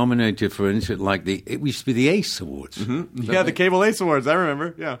we were nominated for, it used to be the ACE Awards. Mm-hmm. Yeah, the Cable ACE Awards, I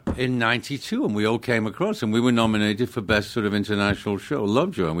remember, yeah. In 92, and we all came across, and we were nominated for Best sort of International Show,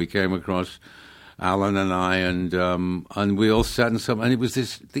 Lovejoy, and we came across... Alan and I, and we all sat in and it was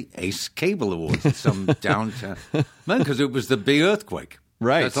the Ace Cable Awards at some downtown, man, because it was the big earthquake.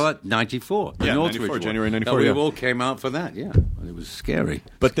 Right. That's like 94. Yeah, 94, January 94. We all came out for that, yeah. And it was scary.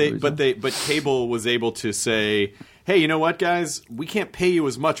 But cable was able to say, hey, you know what, guys? We can't pay you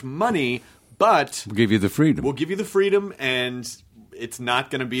as much money, but we'll give you the freedom. We'll give you the freedom, and it's not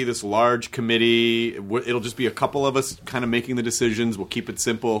going to be this large committee. It'll just be a couple of us kind of making the decisions. We'll keep it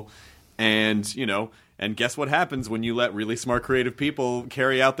simple. And, and guess what happens when you let really smart, creative people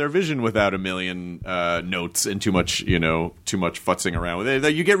carry out their vision without a million notes and too much futzing around with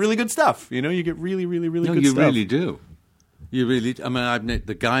it? You get really good stuff. You get really, really, really good stuff. No, you really do. You really do. I mean,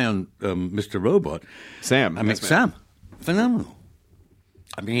 the guy on Mr. Robot. Sam. Sam. Phenomenal.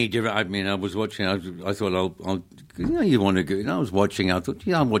 I mean, he did. I mean, I was watching. I thought, I'll you want to go. I was watching. I thought,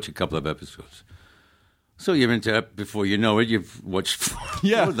 I'll watch a couple of episodes. So you're into it before you know it. You've watched,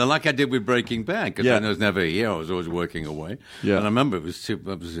 like I did with Breaking Bad, because I was never here. I was always working away. Yeah. And I remember it was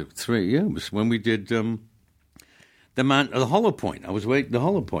 3 years when we did the Hollow Point. I was waiting the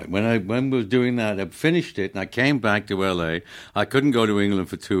Hollow Point when we was doing that. I finished it and I came back to LA. I couldn't go to England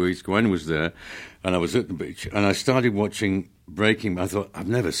for 2 weeks. Gwen was there, and I was at the beach. And I started watching Breaking Bad. I thought, I've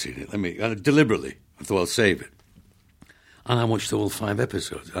never seen it. Deliberately, I thought I'll save it. And I watched all 5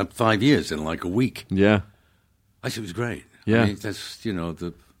 episodes. 5 years in like a week. Yeah. I said it was great. Yeah. I mean, that's,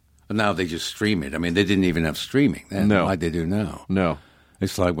 and now they just stream it. I mean, they didn't even have streaming then, like they do now. No.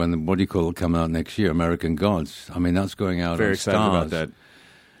 It's like when what do you call it come out next year, American Gods. I mean, that's going out Very on excited Stars. about that.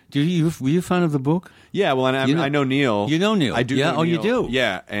 Were you a fan of the book? Yeah, well, and I know Neil. You know Neil? I do. Yeah, know Neil. You do?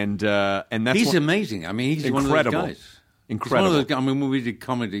 Yeah, and that's he's amazing. I mean, he's incredible. One of those guys. Incredible. He's one of those guys. I mean, when we did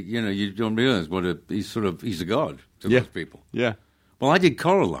comedy, you don't realize he's a god to most people. Yeah. Well, I did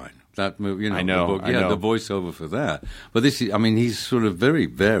Coraline. That movie, I know, the book, I know. the voiceover for that. But he's sort of very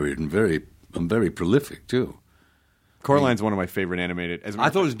varied and very prolific too. Coraline's one of my favorite animated. I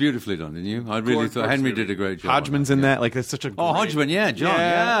thought it was beautifully done, didn't you? I really thought Henry did a great job. Hodgman's in that. Like, that's such a great... Hodgman, yeah, John,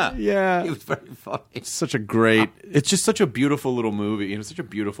 yeah. He was very funny. It's such a great... It's just such a beautiful little movie. Such a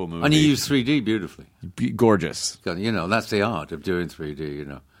beautiful movie. And he used 3D beautifully. Gorgeous. That's the art of doing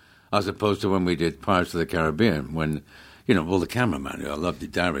 3D, As opposed to when we did Pirates of the Caribbean, when... the cameraman who I loved,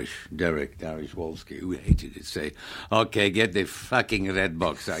 Darish Wolski, who hated it, say, okay, get the fucking red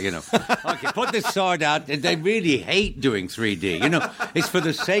box out, Okay, put the sword out. And they really hate doing 3D, It's for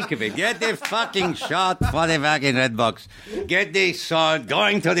the sake of it. Get the fucking shot for the fucking red box. Get the sword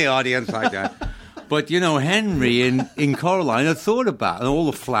going to the audience like that. But, Henry in Coraline had thought about it, and all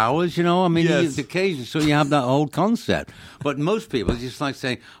the flowers, I mean, yes. The occasion, so you have that whole concept. But most people, it's just like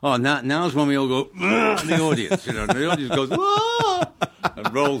saying, oh, now's when we all go, in the audience, and the audience goes, whoa,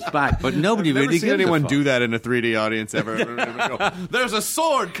 and rolls back. But nobody really gives a fuck. Never seen anyone do that in a 3D audience ever. There's a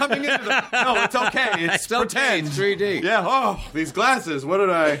sword coming into No, it's okay. It's pretend. It's 3D. Yeah, these glasses, what did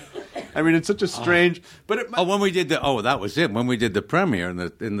I mean, it's such a strange... when we did that was it. When we did the premiere in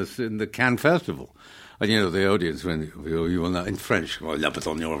the Cannes Festival. And the audience, when you will not, in French, well, put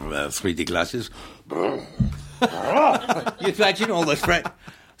on your 3D glasses. You imagine all those friends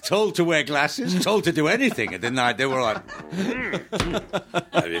told to wear glasses, told to do anything. And then they were like,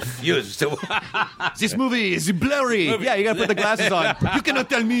 I refuse to. This movie is blurry. Yeah, you got to put the glasses on. You cannot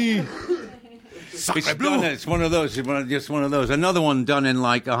tell me. It's one of those. Just one of those. Another one done in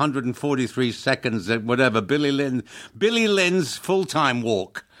like 143 seconds. Whatever. Billy Lynn's full-time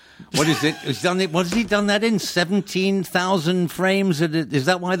walk. What is it? What has he done that in? 17,000 frames? Is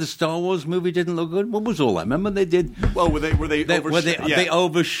that why the Star Wars movie didn't look good? What was all that? Remember they did? Well, were they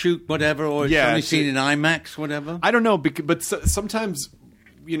overshoot whatever, or it's only seen in IMAX, whatever? I don't know, but sometimes,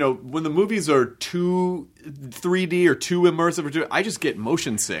 when the movies are too 3D or too immersive, I just get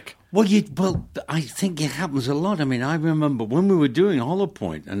motion sick. Well, I think it happens a lot. I mean, I remember when we were doing Hollow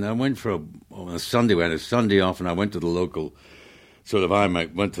Point, and I went for a Sunday. We had a Sunday off, and I went to the local... Sort of,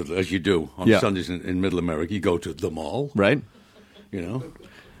 went to, as you do on Sundays in Middle America, you go to the mall. Right.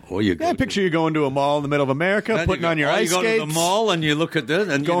 Or you go picture you going to a mall in the middle of America, putting on your ice skates. You go to the mall and you look at this.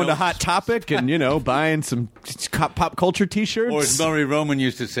 And going to Hot Topic and, buying some pop culture T-shirts. Or as Murray Roman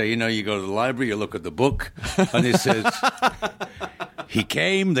used to say, you go to the library, you look at the book, and it says, He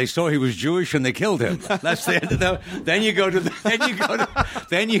came. They saw he was Jewish, and they killed him. That's the end of the. Then you go to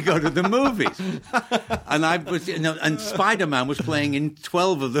the movies. And I was, and Spider-Man was playing in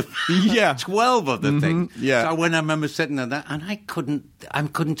 12 of the 12 of the things. Yeah. So when I remember sitting there, and I couldn't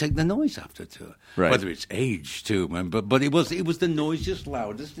take the noise after tour. Right. Whether it's age too, man, but it was the noisiest,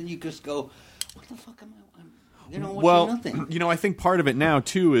 loudest, and you just go, what the fuck am I? Nothing. I think part of it now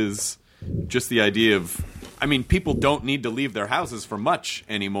too is just the idea of, I mean, people don't need to leave their houses for much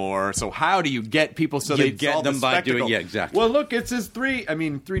anymore. So how do you get people so You they get solve them the by spectacle? doing- yeah, exactly. Well, look, it's his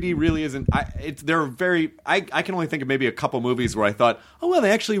 3D really isn't. I can only think of maybe a couple movies where I thought, oh well, they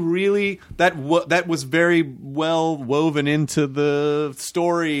actually really that was very well woven into the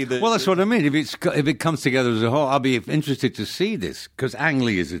story. Well, that's what I mean. If it comes together as a whole, I'll be interested to see this because Ang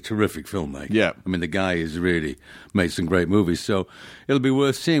Lee is a terrific filmmaker. Yeah. I mean, the guy has really made some great movies, so it'll be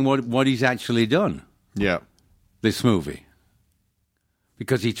worth seeing what he's actually done. Yeah. This movie,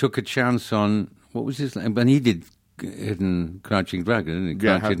 because he took a chance on what was his name, and he did Hidden Crouching Dragon, didn't he?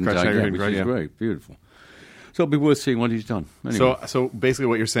 Yeah, Hidden Crouching Dragon, Dragon, which is yeah. great, beautiful. So it'll be worth seeing what he's done. Anyway. So basically,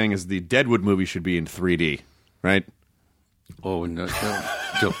 what you're saying is the Deadwood movie should be in 3D, right? Oh no!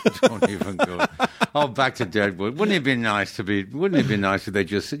 Don't even go. Oh, back to Deadwood. Wouldn't it be nice if they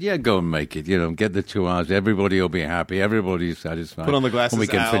just said, "Yeah, go and make it. Get the 2 hours. Everybody will be happy. Everybody's satisfied. Put on the glasses, and we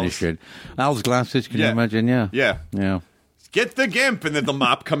can Al's. finish it." Al's glasses. Can you Yeah. imagine? Yeah. Yeah. Get the gimp, and then the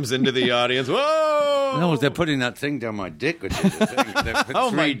mop comes into the audience. Whoa! No, they're putting that thing down my dick. Which is the thing. They're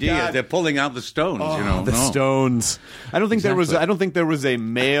Oh, my 3D. God. They're pulling out the stones. The No. Stones. I don't think Exactly. I don't think there was a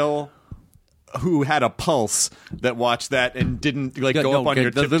male who had a pulse that watched that and didn't go up on get your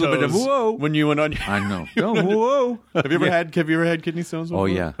a tiptoes little bit of whoa. when you went on. I know. Whoa! Have you ever had kidney stones before? Oh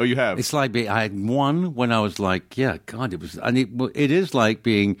yeah. Oh, you have. It's like I had one when I was like, yeah, God, it was, and it is like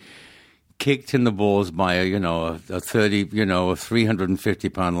being kicked in the balls by a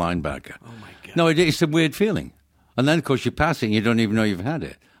 350-pound linebacker. Oh my God. No, it's a weird feeling, and then of course you pass it and you don't even know you've had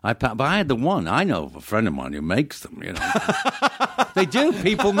it. But I had the one. I know of a friend of mine who makes them, They do.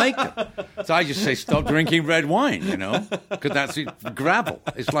 People make them. So I just say, stop drinking red wine, because that's gravel.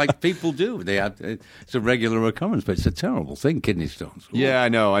 It's like people do. It's a regular occurrence, but it's a terrible thing, kidney stones. Yeah, I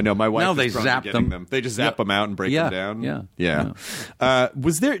know. My wife Now is they prone to zap getting them. They just zap them out and break them down. Yeah.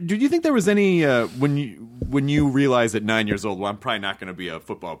 Did you think there was any when you realized at 9 years old, well, I'm probably not going to be a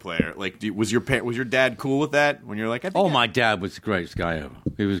football player? Like, was your dad cool with that when you're like, my dad was the greatest guy ever.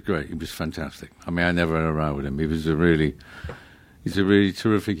 He was great. He was fantastic. I mean, I never had a row with him. He's a really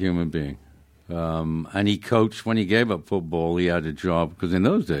terrific human being. And he coached when he gave up football. He had a job because in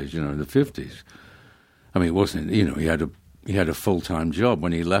those days, in the 50s, I mean, it wasn't. He had a full-time job.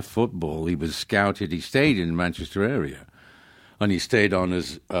 When he left football, he was scouted. He stayed in the Manchester area, and he stayed on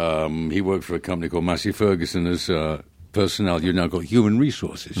as he worked for a company called Massey Ferguson as personnel, called human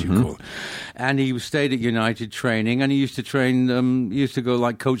resources, you call it. And he stayed at United training, and he used to train. He used to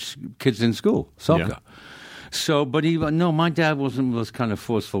go coach kids in school soccer. Yeah. So, but my dad was kind of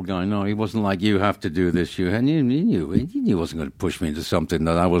forceful guy. No, he wasn't like, you have to do this. And he knew he wasn't going to push me into something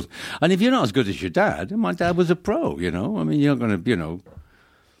that I was. And if you're not as good as your dad, and my dad was a pro, I mean, you're going to,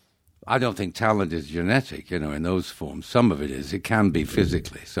 I don't think talent is genetic, in those forms. Some of it is. It can be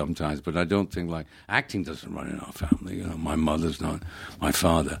physically sometimes, but I don't think acting doesn't run in our family. My mother's not, my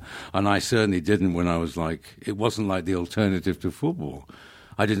father. And I certainly didn't when I was it wasn't like the alternative to football.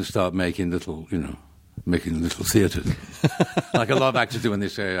 I didn't start making little theatres. Like a lot of actors do when they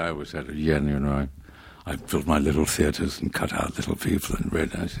say, I always had I built my little theatres and cut out little people and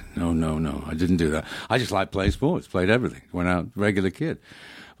read. I said, no, I didn't do that. I just liked playing sports, played everything, went out, regular kid.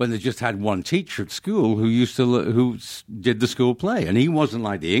 When they just had one teacher at school who did the school play. And he wasn't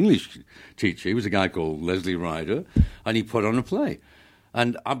like the English teacher. He was a guy called Leslie Ryder, and he put on a play.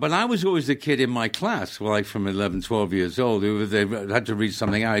 But I was always the kid in my class, from 11, 12 years old, who they had to read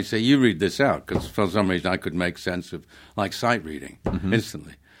something out. I'd say, you read this out, because for some reason I could make sense of, sight reading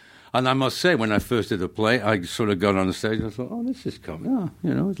instantly. And I must say, when I first did the play, I sort of got on the stage, and I thought, oh, this is coming.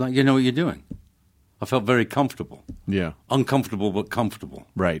 It's like, you know what you're doing. I felt very comfortable. Yeah. Uncomfortable, but comfortable.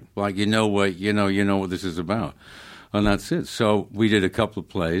 Right. Like, you know what this is about. And that's it. So we did a couple of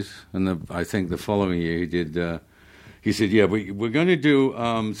plays, and I think the following year he did... He said, yeah, we're going to do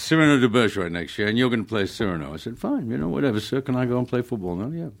Cyrano de Bergerac next year, and you're going to play Cyrano. I said, fine, whatever, sir. Can I go and play football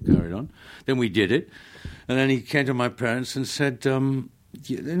now? Yeah, carried on. Then we did it. And then he came to my parents and said, do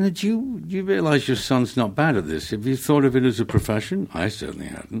you realize your son's not bad at this? Have you thought of it as a profession? I certainly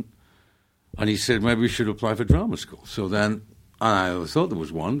hadn't. And he said, maybe we should apply for drama school. So then I thought there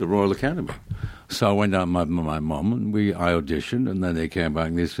was one, the Royal Academy. So I went down with my mum, and I auditioned, and then they came back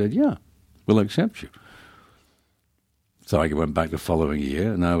and they said, yeah, we'll accept you. So I went back the following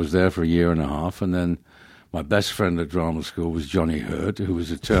year, and I was there for a year and a half, and then my best friend at drama school was Johnny Hurt, who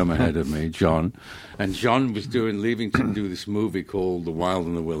was a term ahead of me, John. And John was leaving to do this movie called The Wild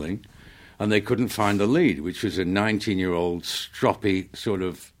and the Willing, and they couldn't find the lead, which was a 19-year-old, stroppy sort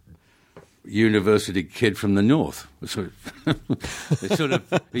of university kid from the north.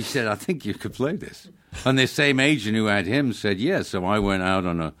 He said, I think you could play this. And the same agent who had him said, yes. So I went out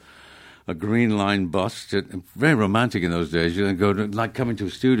on a Green Line bus. Very romantic in those days. You go to, like coming to a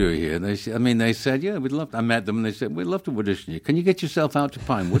studio here. And they said, yeah, we'd love to. I met them and they said, we'd love to audition you. Can you get yourself out to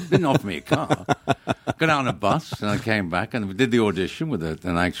Pinewood? Didn't offer me a car. Got out on a bus and I came back and we did the audition with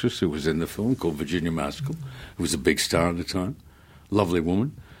an actress who was in the film called Virginia Maskell, who was a big star at the time. Lovely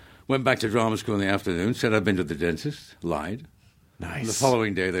woman. Went back to drama school in the afternoon, said I'd been to the dentist, lied. Nice. And the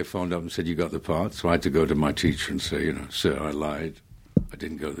following day they phoned up and said, you got the part. So I had to go to my teacher and say, sir, I lied. I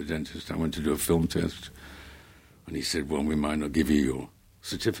didn't go to the dentist. I went to do a film test. And he said, well, we might not give you your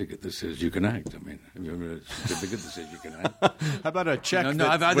certificate that says you can act. I mean, have you ever had a certificate that says you can act? How about a check? No,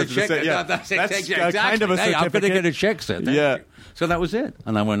 I've had a check. That's exactly. kind of a certificate. I'm going to get a check, sir. Thank Yeah. you. So that was it.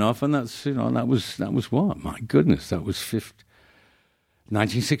 And I went off, and that was what? My goodness, that was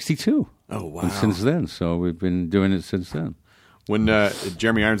 1962. Oh, wow. And since then, so we've been doing it since then. When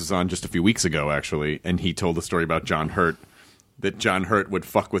Jeremy Irons was on just a few weeks ago, actually, and he told the story about John Hurt, that John Hurt would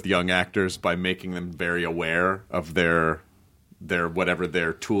fuck with young actors by making them very aware of their whatever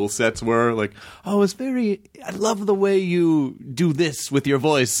their tool sets were. Like, I love the way you do this with your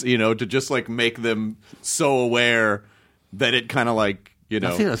voice, to just like make them so aware that it kind of like, I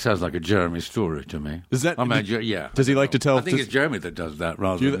think that sounds like a Jeremy story to me. Is that? Yeah. Does he like to tell? I think it's Jeremy that does that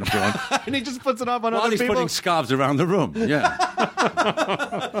rather than John. And he just puts it off on While other he's people. putting scarves around the room. Yeah.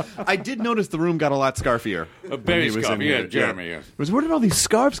 I did notice the room got a lot scarfier. Very scarf. Yeah, Jeremy. Yeah. Where did all these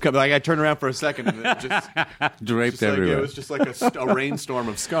scarves come? Like I turned around for a second and it just draped everywhere. It was just like a rainstorm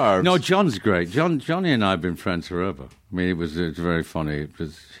of scarves. No, John's great. Johnny and I have been friends forever. I mean, it's very funny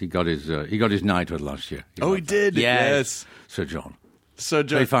because he got his knighthood last year. He did. Yes. Sir John. So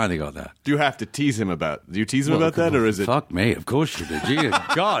they finally got that. Do you have to tease him about? Do you tease him about that, or is it? Fuck me, of course you do. Gee,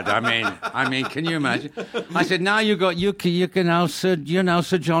 God, I mean, can you imagine? I said, now you're now Sir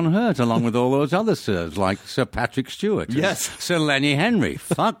John Hurt, along with all those other sirs like Sir Patrick Stewart, yes, Sir Lenny Henry.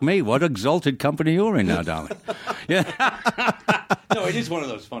 Fuck me, what exalted company you're in now, darling. Yeah. No, it is one of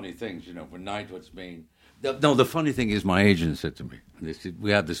those funny things, when knighthoods mean. No, the funny thing is, my agent said to me, we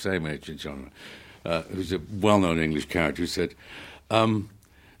had the same agent, John, who's a well-known English character, who said, darling,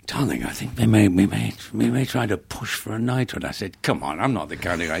 I think we may try to push for a knighthood. I said, come on, I'm not the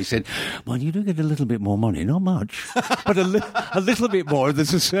kind of guy. He said, well, you do get a little bit more money, not much, but a little bit more if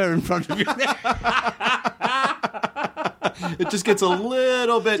there's a sir in front of you. It just gets a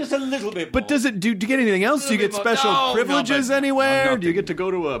little bit. Just a little bit But more. do you get anything else? Do you get special privileges anywhere? Do you get to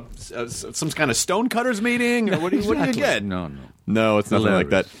go to some kind of stonecutters meeting? Or what do you get? No, it's nothing like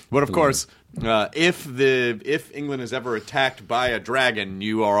that. But of course, if England is ever attacked by a dragon,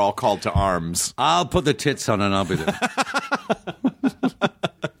 you are all called to arms. I'll put the tits on and I'll be there.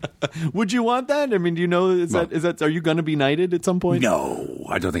 Would you want that? I mean, do you know? Is that? Are you going to be knighted at some point? No,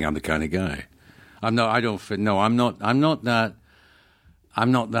 I don't think I'm the kind of guy. I'm not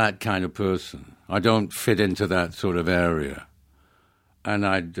that kind of person. I don't fit into that sort of area.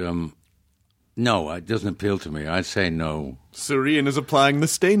 And no, it doesn't appeal to me. I'd say no. Sir is applying the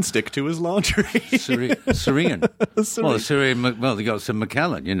stain stick to his laundry. Syrian. Well, Syrian. Well, they got some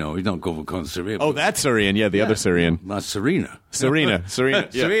McKellen. You don't go for Syrian. Oh, that's Syrian. Yeah, the other Syrian. Serena. Yeah.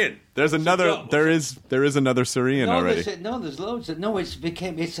 Syrian. There's another. There is another Syrian already. There's loads.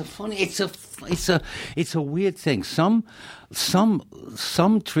 It's a weird thing. Some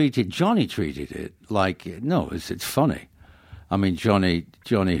Johnny treated it like it's funny. I mean, Johnny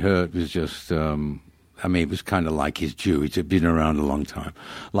Hurt was just. It was kind of like his due. He'd been around a long time,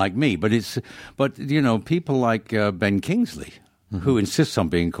 like me. But people like Ben Kingsley, who insists on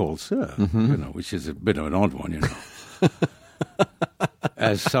being called Sir, which is a bit of an odd one,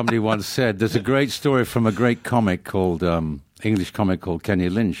 As somebody once said, there's a great story from a great comic called English comic called Kenny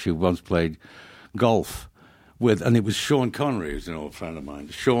Lynch, who once played golf and it was Sean Connery, who's an old friend of mine.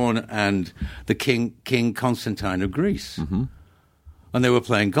 Sean and the King Constantine of Greece. Mm-hmm. And they were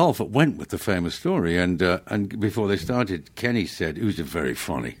playing golf at Wentworth, the famous story. And before they started, Kenny said, who's a very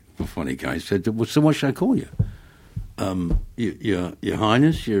funny guy, said, well, so what should I call you? Your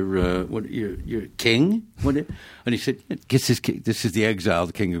Highness, your King? And he said, this is the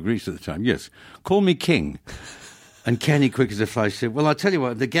exiled King of Greece at the time. Yes, call me King. And Kenny, quick as a flash, said, well, I'll tell you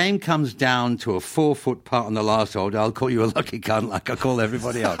what, if the game comes down to a 4-foot putt on the last hole, I'll call you a lucky cunt like I call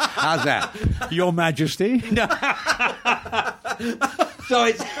everybody else. How's that? Your Majesty? No. So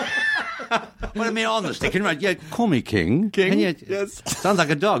it's... Well, I mean, honestly, can you imagine? Yeah, call me King. King? Yes. Sounds like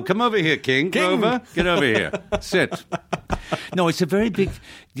a dog. Come over here, King. Grover, get over here. Sit. No, it's a very big...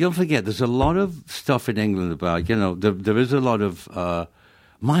 Don't forget, there's a lot of stuff in England about, there is a lot of...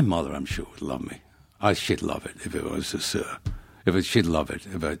 my mother, I'm sure, would love me. She'd love it if it was a sir. She'd love it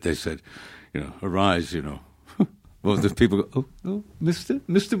if they said, arise, Well, the people go, oh, Mr.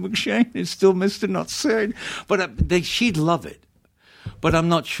 McShane, it's still Mr. not sir. But she'd love it. But I'm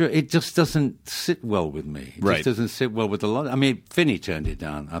not sure. It just doesn't sit well with me. It just doesn't sit well with a lot. I mean, Finney turned it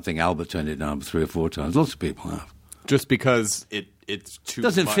down. I think Albert turned it down 3 or 4 times. Lots of people have. Just because it's too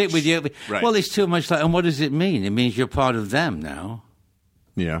doesn't much. Fit with you. Right. Well, it's too much. And what does it mean? It means you're part of them now.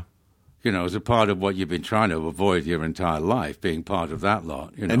 Yeah. As a part of what you've been trying to avoid your entire life, being part of that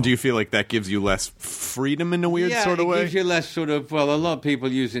lot. And do you feel like that gives you less freedom in a weird sort of way? Yeah, it gives you less sort of, well, a lot of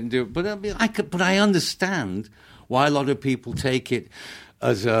people use it and do it. But I understand why a lot of people take it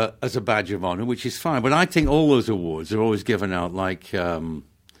as a badge of honor, which is fine. But I think all those awards are always given out like,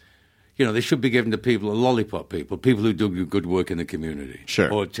 they should be given to lollipop people who do good work in the community.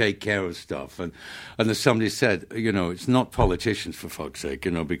 Sure. Or take care of stuff. And as somebody said, it's not politicians, for fuck's sake,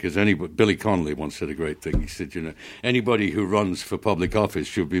 because Billy Connolly once said a great thing. He said, anybody who runs for public office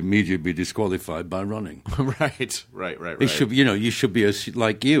should immediately be disqualified by running. Right. It should, you should be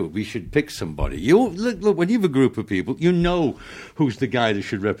like you. We should pick somebody. Look, when you have a group of people, you know who's the guy that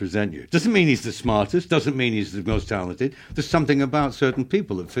should represent you. Doesn't mean he's the smartest, doesn't mean he's the most talented. There's something about certain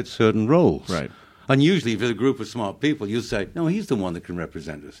people that fit certain roles. Right. And usually, if there's a group of smart people, you'll say, no, he's the one that can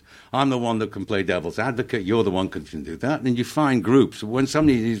represent us. I'm the one that can play devil's advocate. You're the one that can do that. And you find groups. When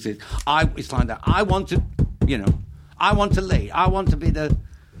somebody uses it, it's like that. I want to lead. I want to be the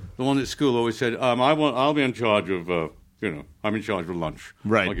one at school always said, I'll be in charge of, I'm in charge of lunch.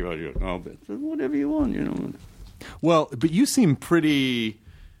 Right. I'll give out you. Whatever you want, Well, but you seem pretty...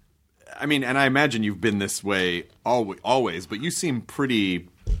 I mean, and I imagine you've been this way always, but you seem pretty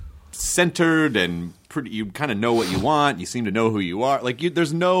centered and pretty. You kind of know what you want. You seem to know who you are. Like,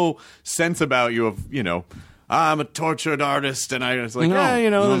 there's no sense about you of, I'm a tortured artist, and I was like,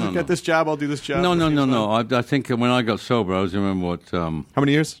 got this job, I'll do this job. No. I think when I got sober, I always remember what... How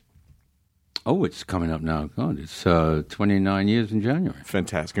many years? Oh, it's coming up now. God, it's 29 years in January.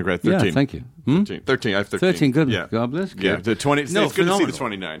 Fantastic. Congrats. 13. Yeah, thank you. 13. I have 13. 13, good. Yeah. God bless. Yeah, the 20. No, it's good to see the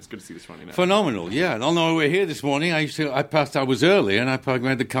 29. It's good to see the 29. Phenomenal, yeah. On the way here this morning, I was early, and I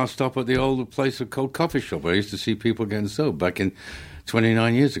made the car stop at the old place called Coffee Shop, where I used to see people getting sober back in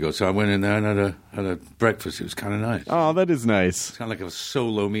 29 years ago. So I went in there and had a breakfast. It was kind of nice. Oh, that is nice. It's kind of like a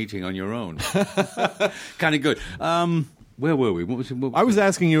solo meeting on your own. Kind of good. Where were we? What was I was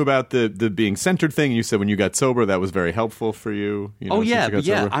asking you about the being centered thing. You said when you got sober, that was very helpful for you. Since you got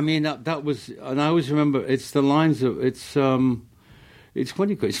sober. I mean, that was, and I always remember. It's the lines of it's what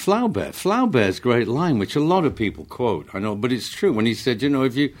do you call it? It's Flaubert. Flaubert's great line, which a lot of people quote. I know, but it's true when he said,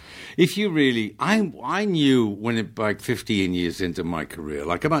 if you really, I knew when like 15 years into my career,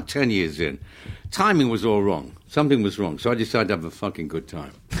 like about 10 years in, timing was all wrong. Something was wrong. So I decided to have a fucking good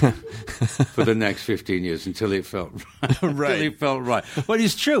time for the next 15 years until it felt right. Until it felt right. But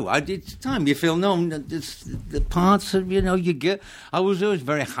it's true. It's time. You feel, it's the parts of, you get. I was always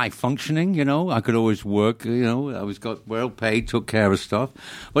very high functioning, I could always work, I was got well paid, took care of stuff.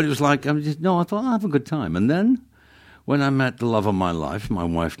 But it was like, I thought I'll have a good time. And then when I met the love of my life, my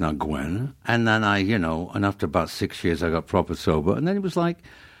wife now Gwen, and then and after about 6 years I got proper sober. And then it was like,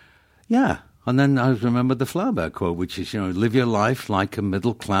 yeah. And then I remember the Flaubert quote, which is, live your life like a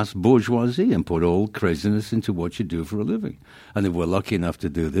middle-class bourgeoisie and put all craziness into what you do for a living. And if we're lucky enough to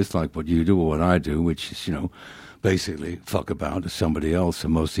do this, like what you do or what I do, which is, basically fuck about to somebody else for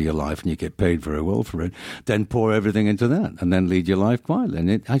most of your life and you get paid very well for it, then pour everything into that and then lead your life quietly.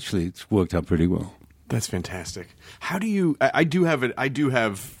 And it's worked out pretty well. That's fantastic. How do you... I do have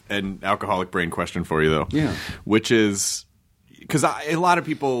an alcoholic brain question for you, though. Yeah. Which is... Because a lot of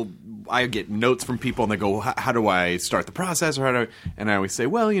people, I get notes from people and they go, how do I start the process? And I always say,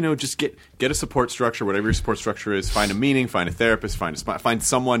 well, just get a support structure, whatever your support structure is. Find a meeting, find a therapist, find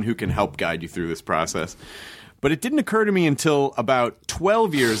someone who can help guide you through this process. But it didn't occur to me until about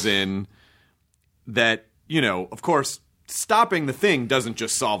 12 years in that, of course, stopping the thing doesn't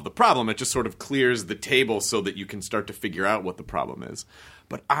just solve the problem. It just sort of clears the table so that you can start to figure out what the problem is.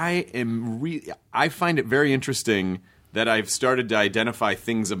 But I find it very interesting that I've started to identify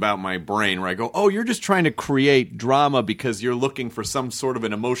things about my brain where I go, oh, you're just trying to create drama because you're looking for some sort of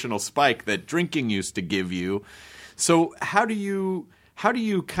an emotional spike that drinking used to give you. So how do you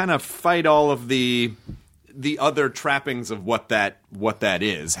kind of fight all of the other trappings of what that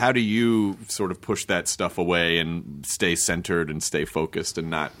is? How do you sort of push that stuff away and stay centered and stay focused and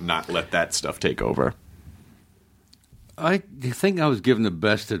not let that stuff take over? I think I was given the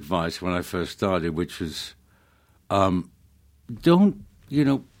best advice when I first started, which was, don't,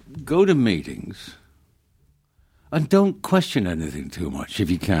 go to meetings and don't question anything too much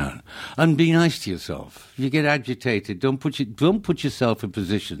if you can, and be nice to yourself. If you get agitated, don't put yourself in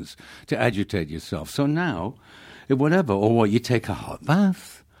positions to agitate yourself. So now, you take a hot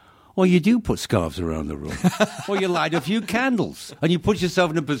bath. Or you do put scarves around the room. Or you light a few candles. And you put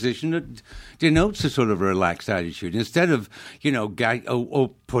yourself in a position that denotes a sort of relaxed attitude. Instead of,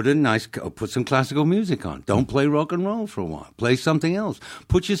 put some classical music on. Don't play rock and roll for a while. Play something else.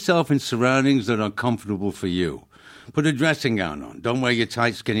 Put yourself in surroundings that are comfortable for you. Put a dressing gown on. Don't wear your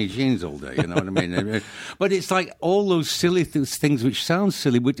tight, skinny jeans all day. You know what I mean? But it's like all those silly things which sound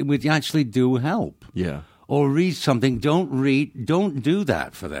silly, which actually do help. Yeah. Or read something. Don't do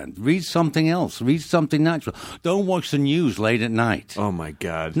that for them. Read something else. Read something natural. Don't watch the news late at night. Oh, my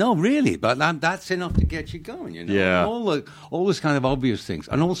God. No, really. But that's enough to get you going, Yeah. All those kind of obvious things.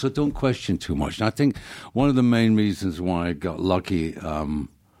 And also, don't question too much. And I think one of the main reasons why I got lucky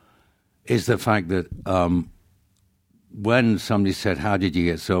is the fact that when somebody said, how did you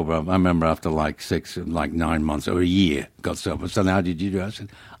get sober? I remember after 9 months or a year got sober. So how did you do it? I said,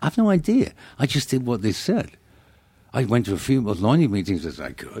 I have no idea. I just did what they said. I went to a few as many meetings as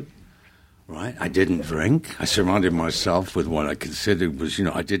I could, right? I didn't drink. I surrounded myself with what I considered was,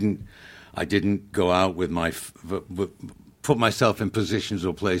 I didn't go out with put myself in positions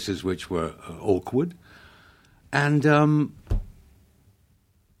or places which were awkward. And,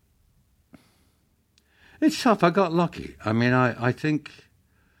 it's tough. I got lucky. I mean, I think,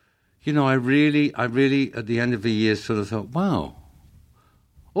 I really, at the end of the year, sort of thought, wow.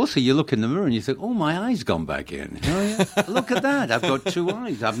 Also, you look in the mirror and you think, oh, my eye's gone back in. Look at that. I've got 2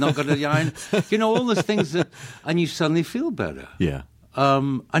 eyes. I've not got an eye. All those things and you suddenly feel better. Yeah.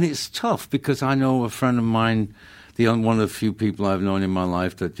 And it's tough because I know a friend of mine, one of the few people I've known in my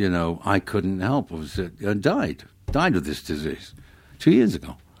life that, I couldn't help, died of this disease 2 years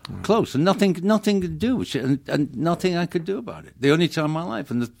ago. Close, and nothing to do with it, and nothing I could do about it. The only time in my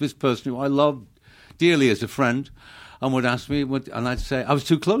life, and this person who I loved dearly as a friend, and would ask me, and I'd say I was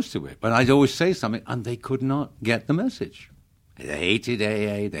too close to it, but I'd always say something, and they could not get the message. They hated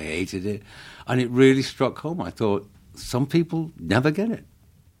AA, they hated it, and it really struck home. I thought, some people never get it,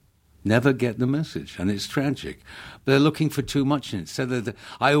 never get the message, and it's tragic. They're looking for too much in it.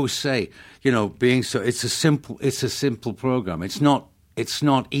 I always say, it's a simple program. It's not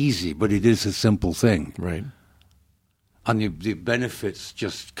easy, but it is a simple thing. Right. And the benefits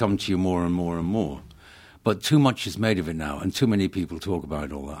just come to you more and more and more. But too much is made of it now, and too many people talk about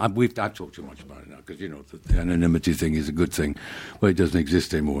it all. I've talked too much about it now, because, the anonymity thing is a good thing. Well, it doesn't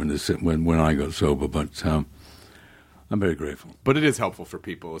exist anymore when I got sober, but I'm very grateful. But it is helpful for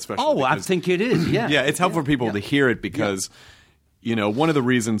people, especially because, I think it is, yeah. Yeah, it's helpful for people to hear it because, one of the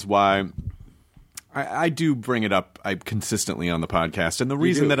reasons why I do bring it up consistently on the podcast. And the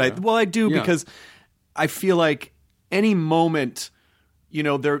reason that I do because I feel like any moment,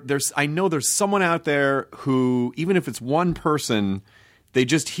 I know there's someone out there who, even if it's one person, they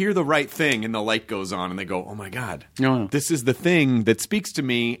just hear the right thing and the light goes on and they go, oh my God, this is the thing that speaks to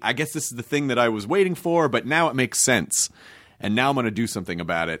me. I guess this is the thing that I was waiting for, but now it makes sense. And now I'm going to do something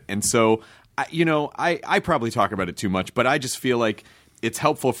about it. And so, I probably talk about it too much, but I just feel like it's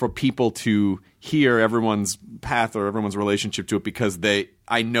helpful for people to hear everyone's path or everyone's relationship to it because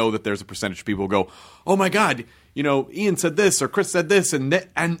I know that there's a percentage of people who go, oh my God, Ian said this or Chris said this and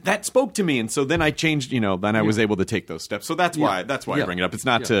that spoke to me. And so then I changed, then I was able to take those steps. So that's why I bring it up. It's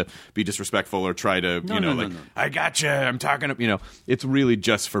not to be disrespectful or try to, I gotcha, I'm talking to, it's really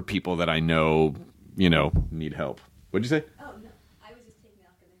just for people that I know, need help. What'd you say? Oh, no. I was just taking it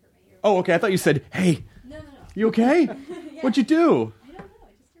off because it hurt my ear. Oh, okay. I thought you said, hey. No. You okay? Yeah. What'd you do?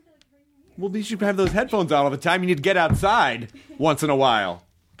 Well, you should have those headphones on all the time. You need to get outside once in a while.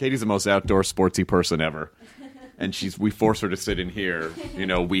 Katie's the most outdoor sportsy person ever. And we force her to sit in here,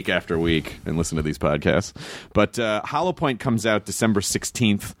 week after week and listen to these podcasts. But Hollow Point comes out December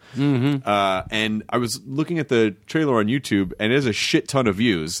 16th. Mm-hmm. And I was looking at the trailer on YouTube, and it has a shit ton of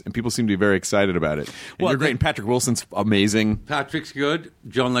views, and people seem to be very excited about it. And you're great, and Patrick Wilson's amazing. Patrick's good.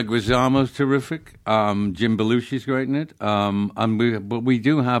 John Leguizamo's terrific. Jim Belushi's great in it. But we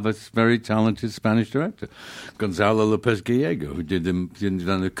do have a very talented Spanish director, Gonzalo Lopez Gallego, who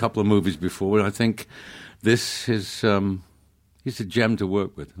done a couple of movies before, and I think this is He's a gem to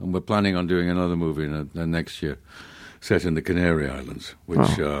work with, and we're planning on doing another movie next year, set in the Canary Islands.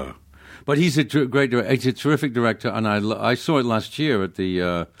 But he's a great director. He's a terrific director, and I saw it last year at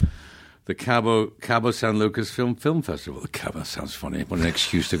the Cabo San Lucas Film Festival. Cabo sounds funny. What an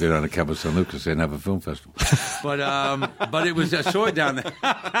excuse to go down to Cabo San Lucas and have a film festival. But it was, I saw it down there.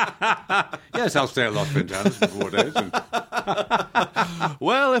 Yes, I'll stay at Los Ventanas for 4 days.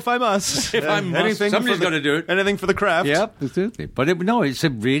 Well, if I must. Somebody's got to do it. Anything for the craft. Yep, absolutely. But it's a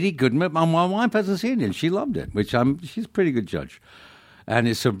really good movie. My wife hasn't seen it, and she loved it, she's a pretty good judge. And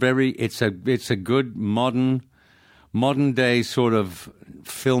it's a good modern day sort of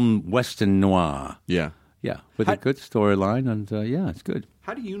film Western noir. Yeah. Yeah, with a good storyline, and it's good.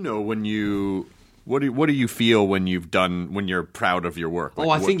 How do you know when you... What do you feel when you're proud of your work?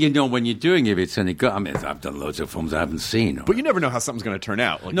 I think you know when you're doing it, it's any good. I mean, I've done loads of films I haven't seen. But you never know how something's going to turn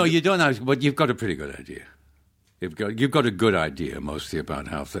out. No, you don't know, but you've got a pretty good idea. You've got a good idea, mostly, about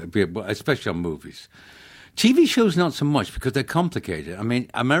how, especially on movies. TV shows, not so much, because they're complicated. I mean,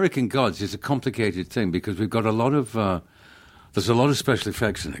 American Gods is a complicated thing, because we've got a lot of... there's a lot of special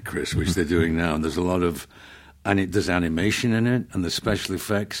effects in it, Chris, which they're doing now, and there's a lot of... there's animation in it, and there's special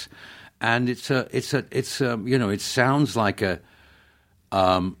effects... And it sounds like a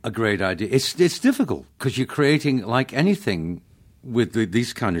great idea. It's difficult because you're creating, like anything with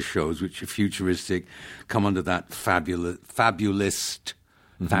these kind of shows, which are futuristic, come under that fabulist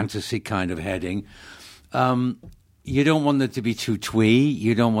fantasy kind of heading. You don't want them to be too twee.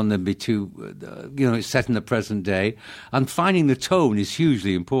 You don't want them to be too, it's set in the present day. And finding the tone is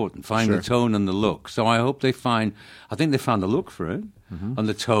hugely important, finding the tone and the look. So I hope I think they found the look for it. Mm-hmm. And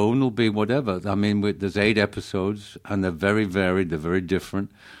the tone will be whatever. I mean, there's 8 episodes, and they're very varied, they're very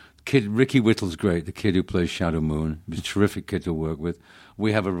different. Ricky Whittle's great, the kid who plays Shadow Moon. He's a terrific kid to work with.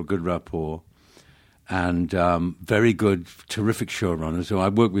 We have a good rapport. And very good, terrific showrunners who I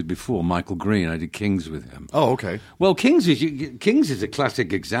worked with before, Michael Green. I did Kings with him. Oh, okay. Well, Kings is a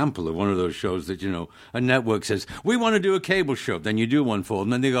classic example of one of those shows that, a network says, we want to do a cable show. Then you do one for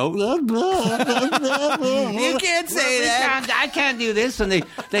them, and they go, you can't say that. I can't do this. And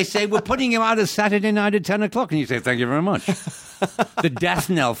they say, we're putting you out a Saturday night at 10 o'clock. And you say, thank you very much. The death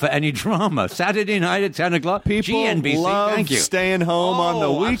knell for any drama. Saturday night at 10 o'clock. People GNBC, love thank you. Staying home on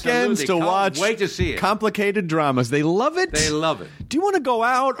the weekends to watch wait to see it. Complicated dramas. They love it. They love it. Do you want to go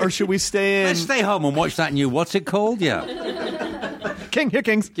out, or should we stay in? Let's stay home and watch that new, what's it called? Yeah. Kings.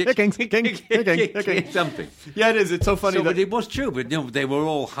 Something. Yeah, it is. It's so funny. But it was true. But they were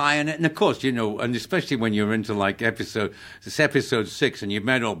all high on it, and of course, and especially when you're into like episode 6, and you've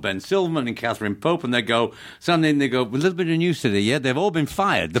met all Ben Silverman and Catherine Pope, and they go a little bit of news today. Yeah, they've all been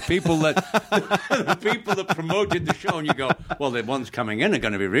fired. The people that promoted the show, and you go, well, the ones coming in are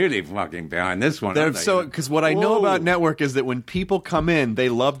going to be really fucking behind this one. Because what I know about network is that when people come in, they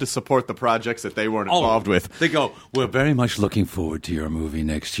love to support the projects that they weren't involved with. They go, we're very much looking forward to your movie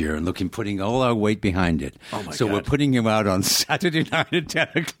next year and putting all our weight behind it. Oh my God. We're putting you out on Saturday night at 10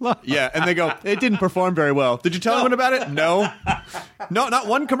 o'clock. Yeah, and they go, it didn't perform very well. Did you tell anyone about it? No. No, not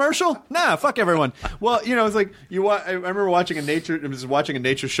one commercial? Nah, fuck everyone. Well, it's like I remember watching a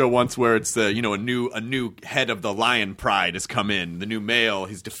nature show once where it's a new head of the lion pride has come in. The new male,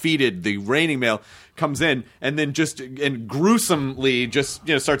 he's defeated the reigning male, comes in and then gruesomely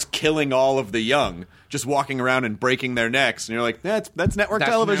starts killing all of the young, just walking around and breaking their necks. And you're like, that's network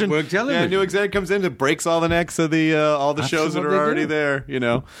television. Network television. Yeah, new exec comes in and breaks all the necks of the all the shows that are already there.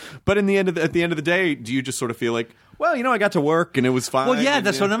 But at the end of the day, do you just sort of feel like, well, I got to work and it was fine. Well, yeah,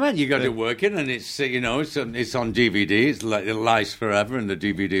 that's what I meant. You got to work it, and it's it's on DVD. It lies forever in the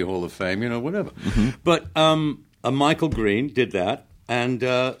DVD Hall of Fame. Whatever. Mm-hmm. But Michael Green did that, and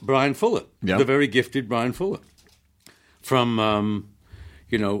Brian Fuller, the very gifted Brian Fuller, from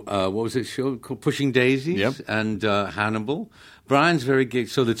what was it show called Pushing Daisies and Hannibal. Brian's very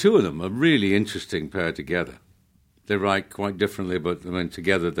gifted. So the two of them are really interesting paired together. They write quite differently, but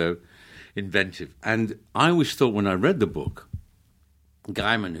together they're inventive. And I always thought when I read the book,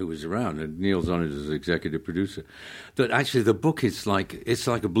 Gaiman, who was around, and Neil's on it as executive producer, that actually the book is like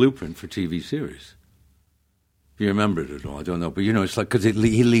a blueprint for TV series. If you remember it at all, I don't know, but it's like because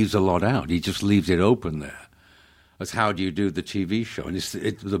he leaves a lot out. He just leaves it open there. As how do you do the TV show? And it's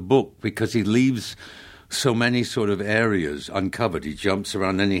the book, because he leaves so many sort of areas uncovered. He jumps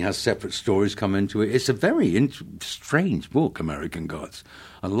around, then he has separate stories come into it. It's a very strange book, American Gods.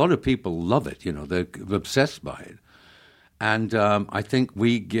 A lot of people love it. They're obsessed by it. And I think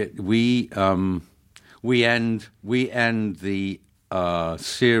we end the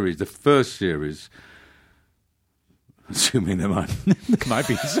series, the first series. Assuming there might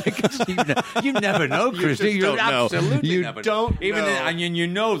be a second. You never know, Christy. just don't know. Absolutely You never don't know. Even know. and you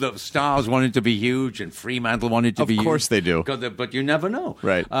know that Stars wanted to be huge and Fremantle wanted to be huge. Of course they do. But you never know.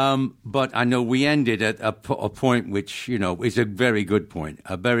 Right. But I know we ended at a point which, is a very good point,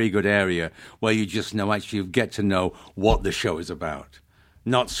 a very good area where you just know, actually, you get to know what the show is about.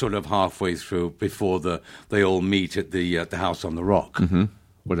 Not sort of halfway through before they all meet at the House on the Rock. Mm-hmm.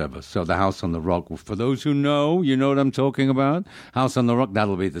 Whatever. So the House on the Rock, for those who know, you know what I'm talking about? House on the Rock,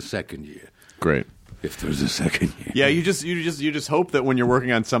 that'll be the second year. Great. If there's a second year. Yeah, you just hope that when you're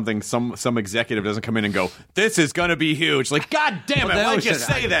working on something, some executive doesn't come in and go, "This is going to be huge." Like, God damn it, why'd you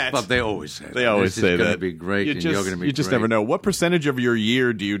say that? But they always say that. They always say that. It's going to be great, and you're going to be You just great. never know. What percentage of your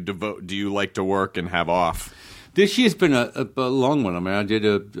year do you like to work and have off? This year's been a long one. I mean, I did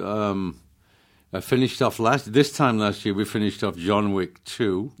I finished off this time last year, we finished off John Wick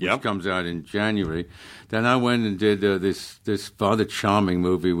 2, which comes out in January. Then I went and did this rather charming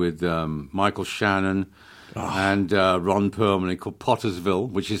movie with Michael Shannon and Ron Perlman called Pottersville,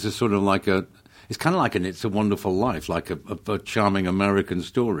 which is a sort of like it's kind of like an It's a Wonderful Life, like a charming American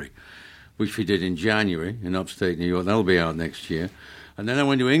story, which we did in January in upstate New York. That'll be out next year. And then I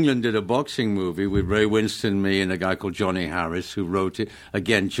went to England, did a boxing movie with Ray Winston, me, and a guy called Johnny Harris, who wrote it.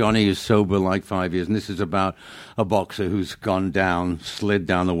 Again, Johnny is sober like 5 years, and this is about a boxer who's gone down, slid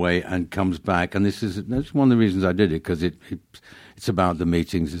down the way, and comes back. And that's one of the reasons I did it, because it's about the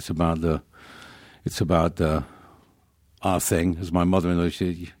meetings, it's about our thing, as my mother-in-law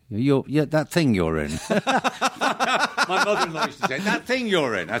said, that thing you're in. My mother-in-law used to say, that thing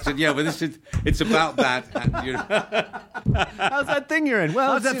you're in. I said, yeah, but it's about that. And, How's that thing you're in?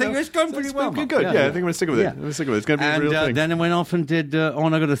 Well, how's that thing? It's going pretty well. Good. Yeah, Yeah, I think I'm going to stick with it. I'm going to stick with it. It's going to be a real thing. Then I went off and did, I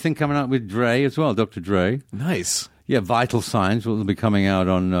got a thing coming out with Dre as well, Dr. Dre. Nice. Yeah, Vital Signs will be coming out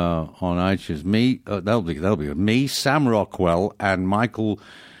on iTunes. Me, that'll be good. Me, Sam Rockwell, and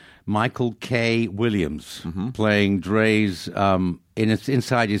Michael K. Williams playing Dre's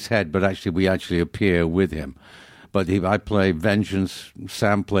inside his head, but actually we appear with him. But I play Vengeance,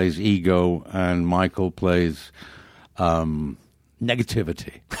 Sam plays Ego, and Michael plays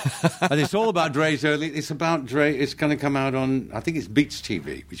Negativity. And it's all about Dre's early. It's about Dre. It's going to come out on, I think it's Beats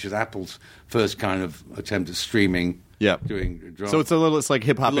TV, which is Apple's first kind of attempt at streaming. Yeah. Doing drama. So it's like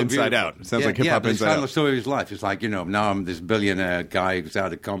Hip Hop Inside Out. It sounds like Hip Hop Inside Out. Inside It's Out. the story of his life. It's like, now I'm this billionaire guy who's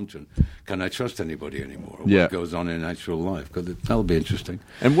out of Compton. Can I trust anybody anymore? Or what goes on in actual life? Because that'll be interesting.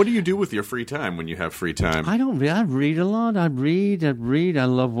 And what do you do with your free time when you have free time? I don't read. I read a lot. I read. I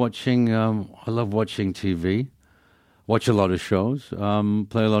love watching. I love watching TV. Watch a lot of shows.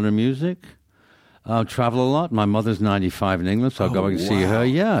 Play a lot of music. Travel a lot. My mother's 95 in England, so I'll go back and see her.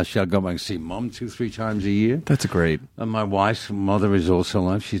 Yeah, I'll go back and see Mum 2-3 times a year. That's great. And my wife's mother is also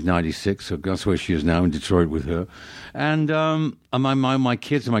alive. She's 96, so that's where she is now, in Detroit with her. And my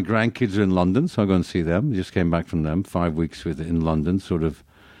kids and my grandkids are in London, so I'll go and see them. Just came back from them, 5 weeks in London, sort of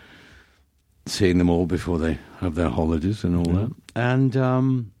seeing them all before they have their holidays and all that. And,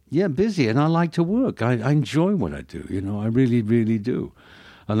 busy, and I like to work. I enjoy what I do, I really, really do.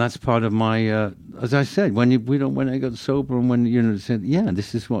 And that's part of my, as I said, when I got sober and when, said,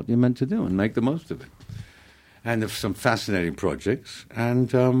 this is what you're meant to do and make the most of it. And there's some fascinating projects and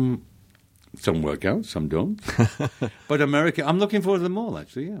some work out, some don't. But America, I'm looking forward to them all,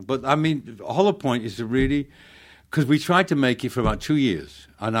 actually, yeah. But, I mean, the whole point is to really, because we tried to make it for about 2 years,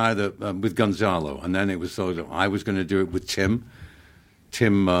 and either with Gonzalo, and then it was sort of, I was going to do it with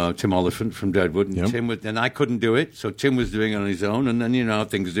Tim Oliphant from Deadwood, and and I couldn't do it, so Tim was doing it on his own, and then you know how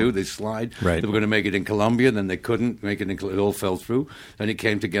things do, they slide. Right. They were going to make it in Colombia, then they couldn't make it it all fell through, and it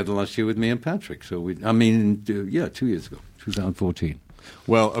came together last year with me and Patrick. So 2 years ago, 2014.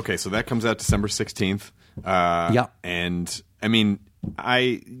 Well, okay, so that comes out December 16th. And I mean,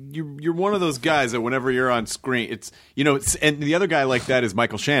 you're one of those guys that whenever you're on screen, and the other guy like that is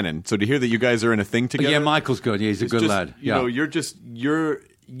Michael Shannon. So to hear that you guys are in a thing together, Michael's good. Yeah, he's a good lad.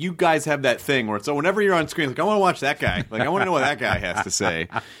 You guys have that thing where so whenever you're on screen, like I want to watch that guy, like I want to know what that guy has to say,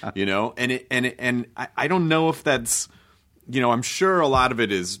 and I don't know if that's. I'm sure a lot of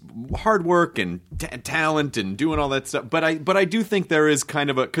it is hard work and talent and doing all that stuff. But I do think there is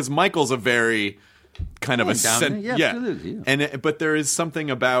kind of because Michael's a very kind of absolutely. And but there is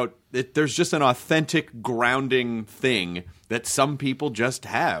something about it. There's just an authentic grounding thing that some people just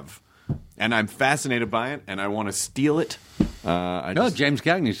have, and I'm fascinated by it, and I want to steal it. James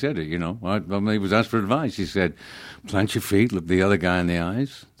Cagney said it. When he was asked for advice, he said, "Plant your feet, look the other guy in the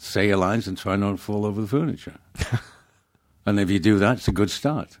eyes, say your lines, and try not to fall over the furniture." And if you do that, it's a good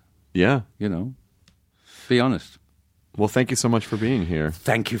start. Yeah. Be honest. Well, thank you so much for being here.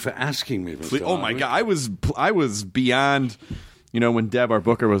 Thank you for asking me, Mr. Oh my Hardwick. God, I was beyond. When Deb, our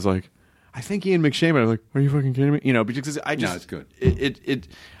booker, was like, "I think Ian McShane." I was like, "Are you fucking kidding me?" Because I just No, it's good. It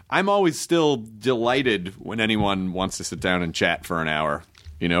I'm always still delighted when anyone wants to sit down and chat for an hour.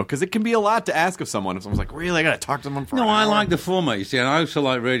 Because it can be a lot to ask of someone. If someone's like, "Really, I got to talk to someone for an hour." No, I like the format, you see, and I also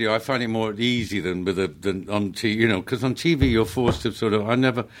like radio. I find it more easy than on TV, because on TV you're forced to sort of.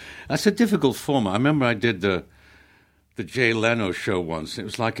 That's a difficult format. I remember I did the Jay Leno show once. It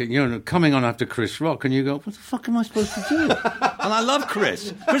was like, coming on after Chris Rock, and you go, what the fuck am I supposed to do? And I love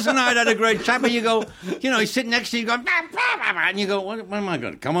Chris. Chris and I had a great chat, but you go, he's sitting next to you going, bah, bah, bah, bah, and you go, what am I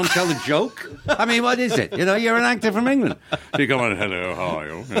going to come on tell the joke? I mean, what is it? You're an actor from England. So you come on, hello, how are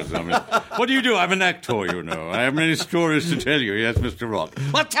you? Yes, what do you do? I'm an actor, I have many stories to tell you. Yes, Mr. Rock.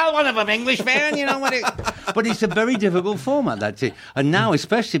 Well, tell one of them, English man, But it's a very difficult format, that's it. And now,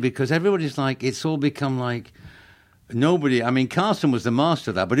 especially because everybody's like, it's all become like, Carson was the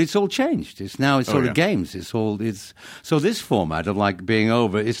master of that, but it's all changed. It's sort of games. So this format of like being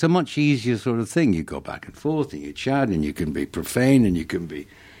over, it's a much easier sort of thing. You go back and forth and you chat and you can be profane and you can be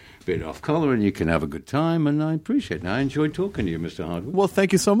a bit off color and you can have a good time. And I appreciate it. And I enjoyed talking to you, Mr. Hardwick. Well,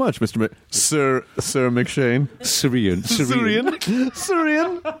 thank you so much, Sir McShane. Syrian.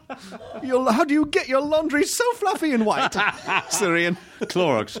 How do you get your laundry so fluffy and white? Syrian.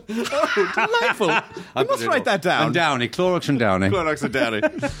 Clorox. Oh, delightful. You must write that down. And Downey. Clorox and Downey. Clorox and Downey.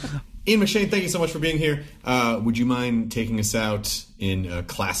 Ian McShane, thank you so much for being here. Would you mind taking us out in a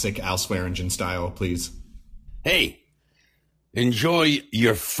classic Al Swearingen style, please? Hey, enjoy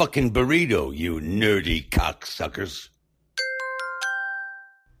your fucking burrito, you nerdy cocksuckers.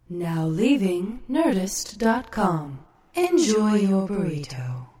 Now leaving Nerdist.com. Enjoy your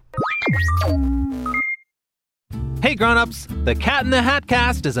burrito. Hey grown-ups, The Cat in the Hat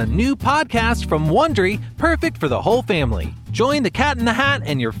Cast is a new podcast from Wondery, perfect for the whole family. Join the Cat in the Hat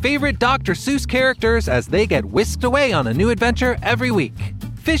and your favorite Dr. Seuss characters as they get whisked away on a new adventure every week.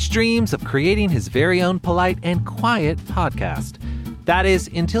 Fish dreams of creating his very own polite and quiet podcast. That is,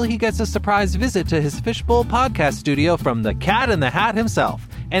 until he gets a surprise visit to his Fishbowl podcast studio from the Cat in the Hat himself,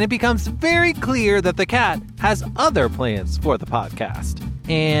 and it becomes very clear that the cat has other plans for the podcast.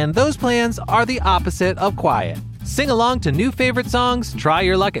 And those plans are the opposite of quiet. Sing along to new favorite songs, try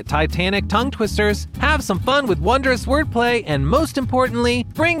your luck at Titanic tongue twisters, have some fun with wondrous wordplay, and most importantly,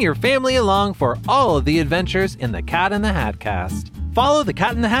 bring your family along for all of the adventures in the Cat in the Hat Cast. Follow the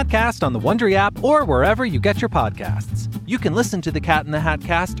Cat in the Hat Cast on the Wondery app or wherever you get your podcasts. You can listen to the Cat in the Hat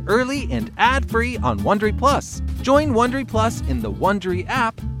Cast early and ad-free on Wondery Plus. Join Wondery Plus in the Wondery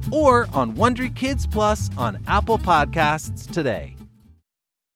app or on Wondery Kids Plus on Apple Podcasts today.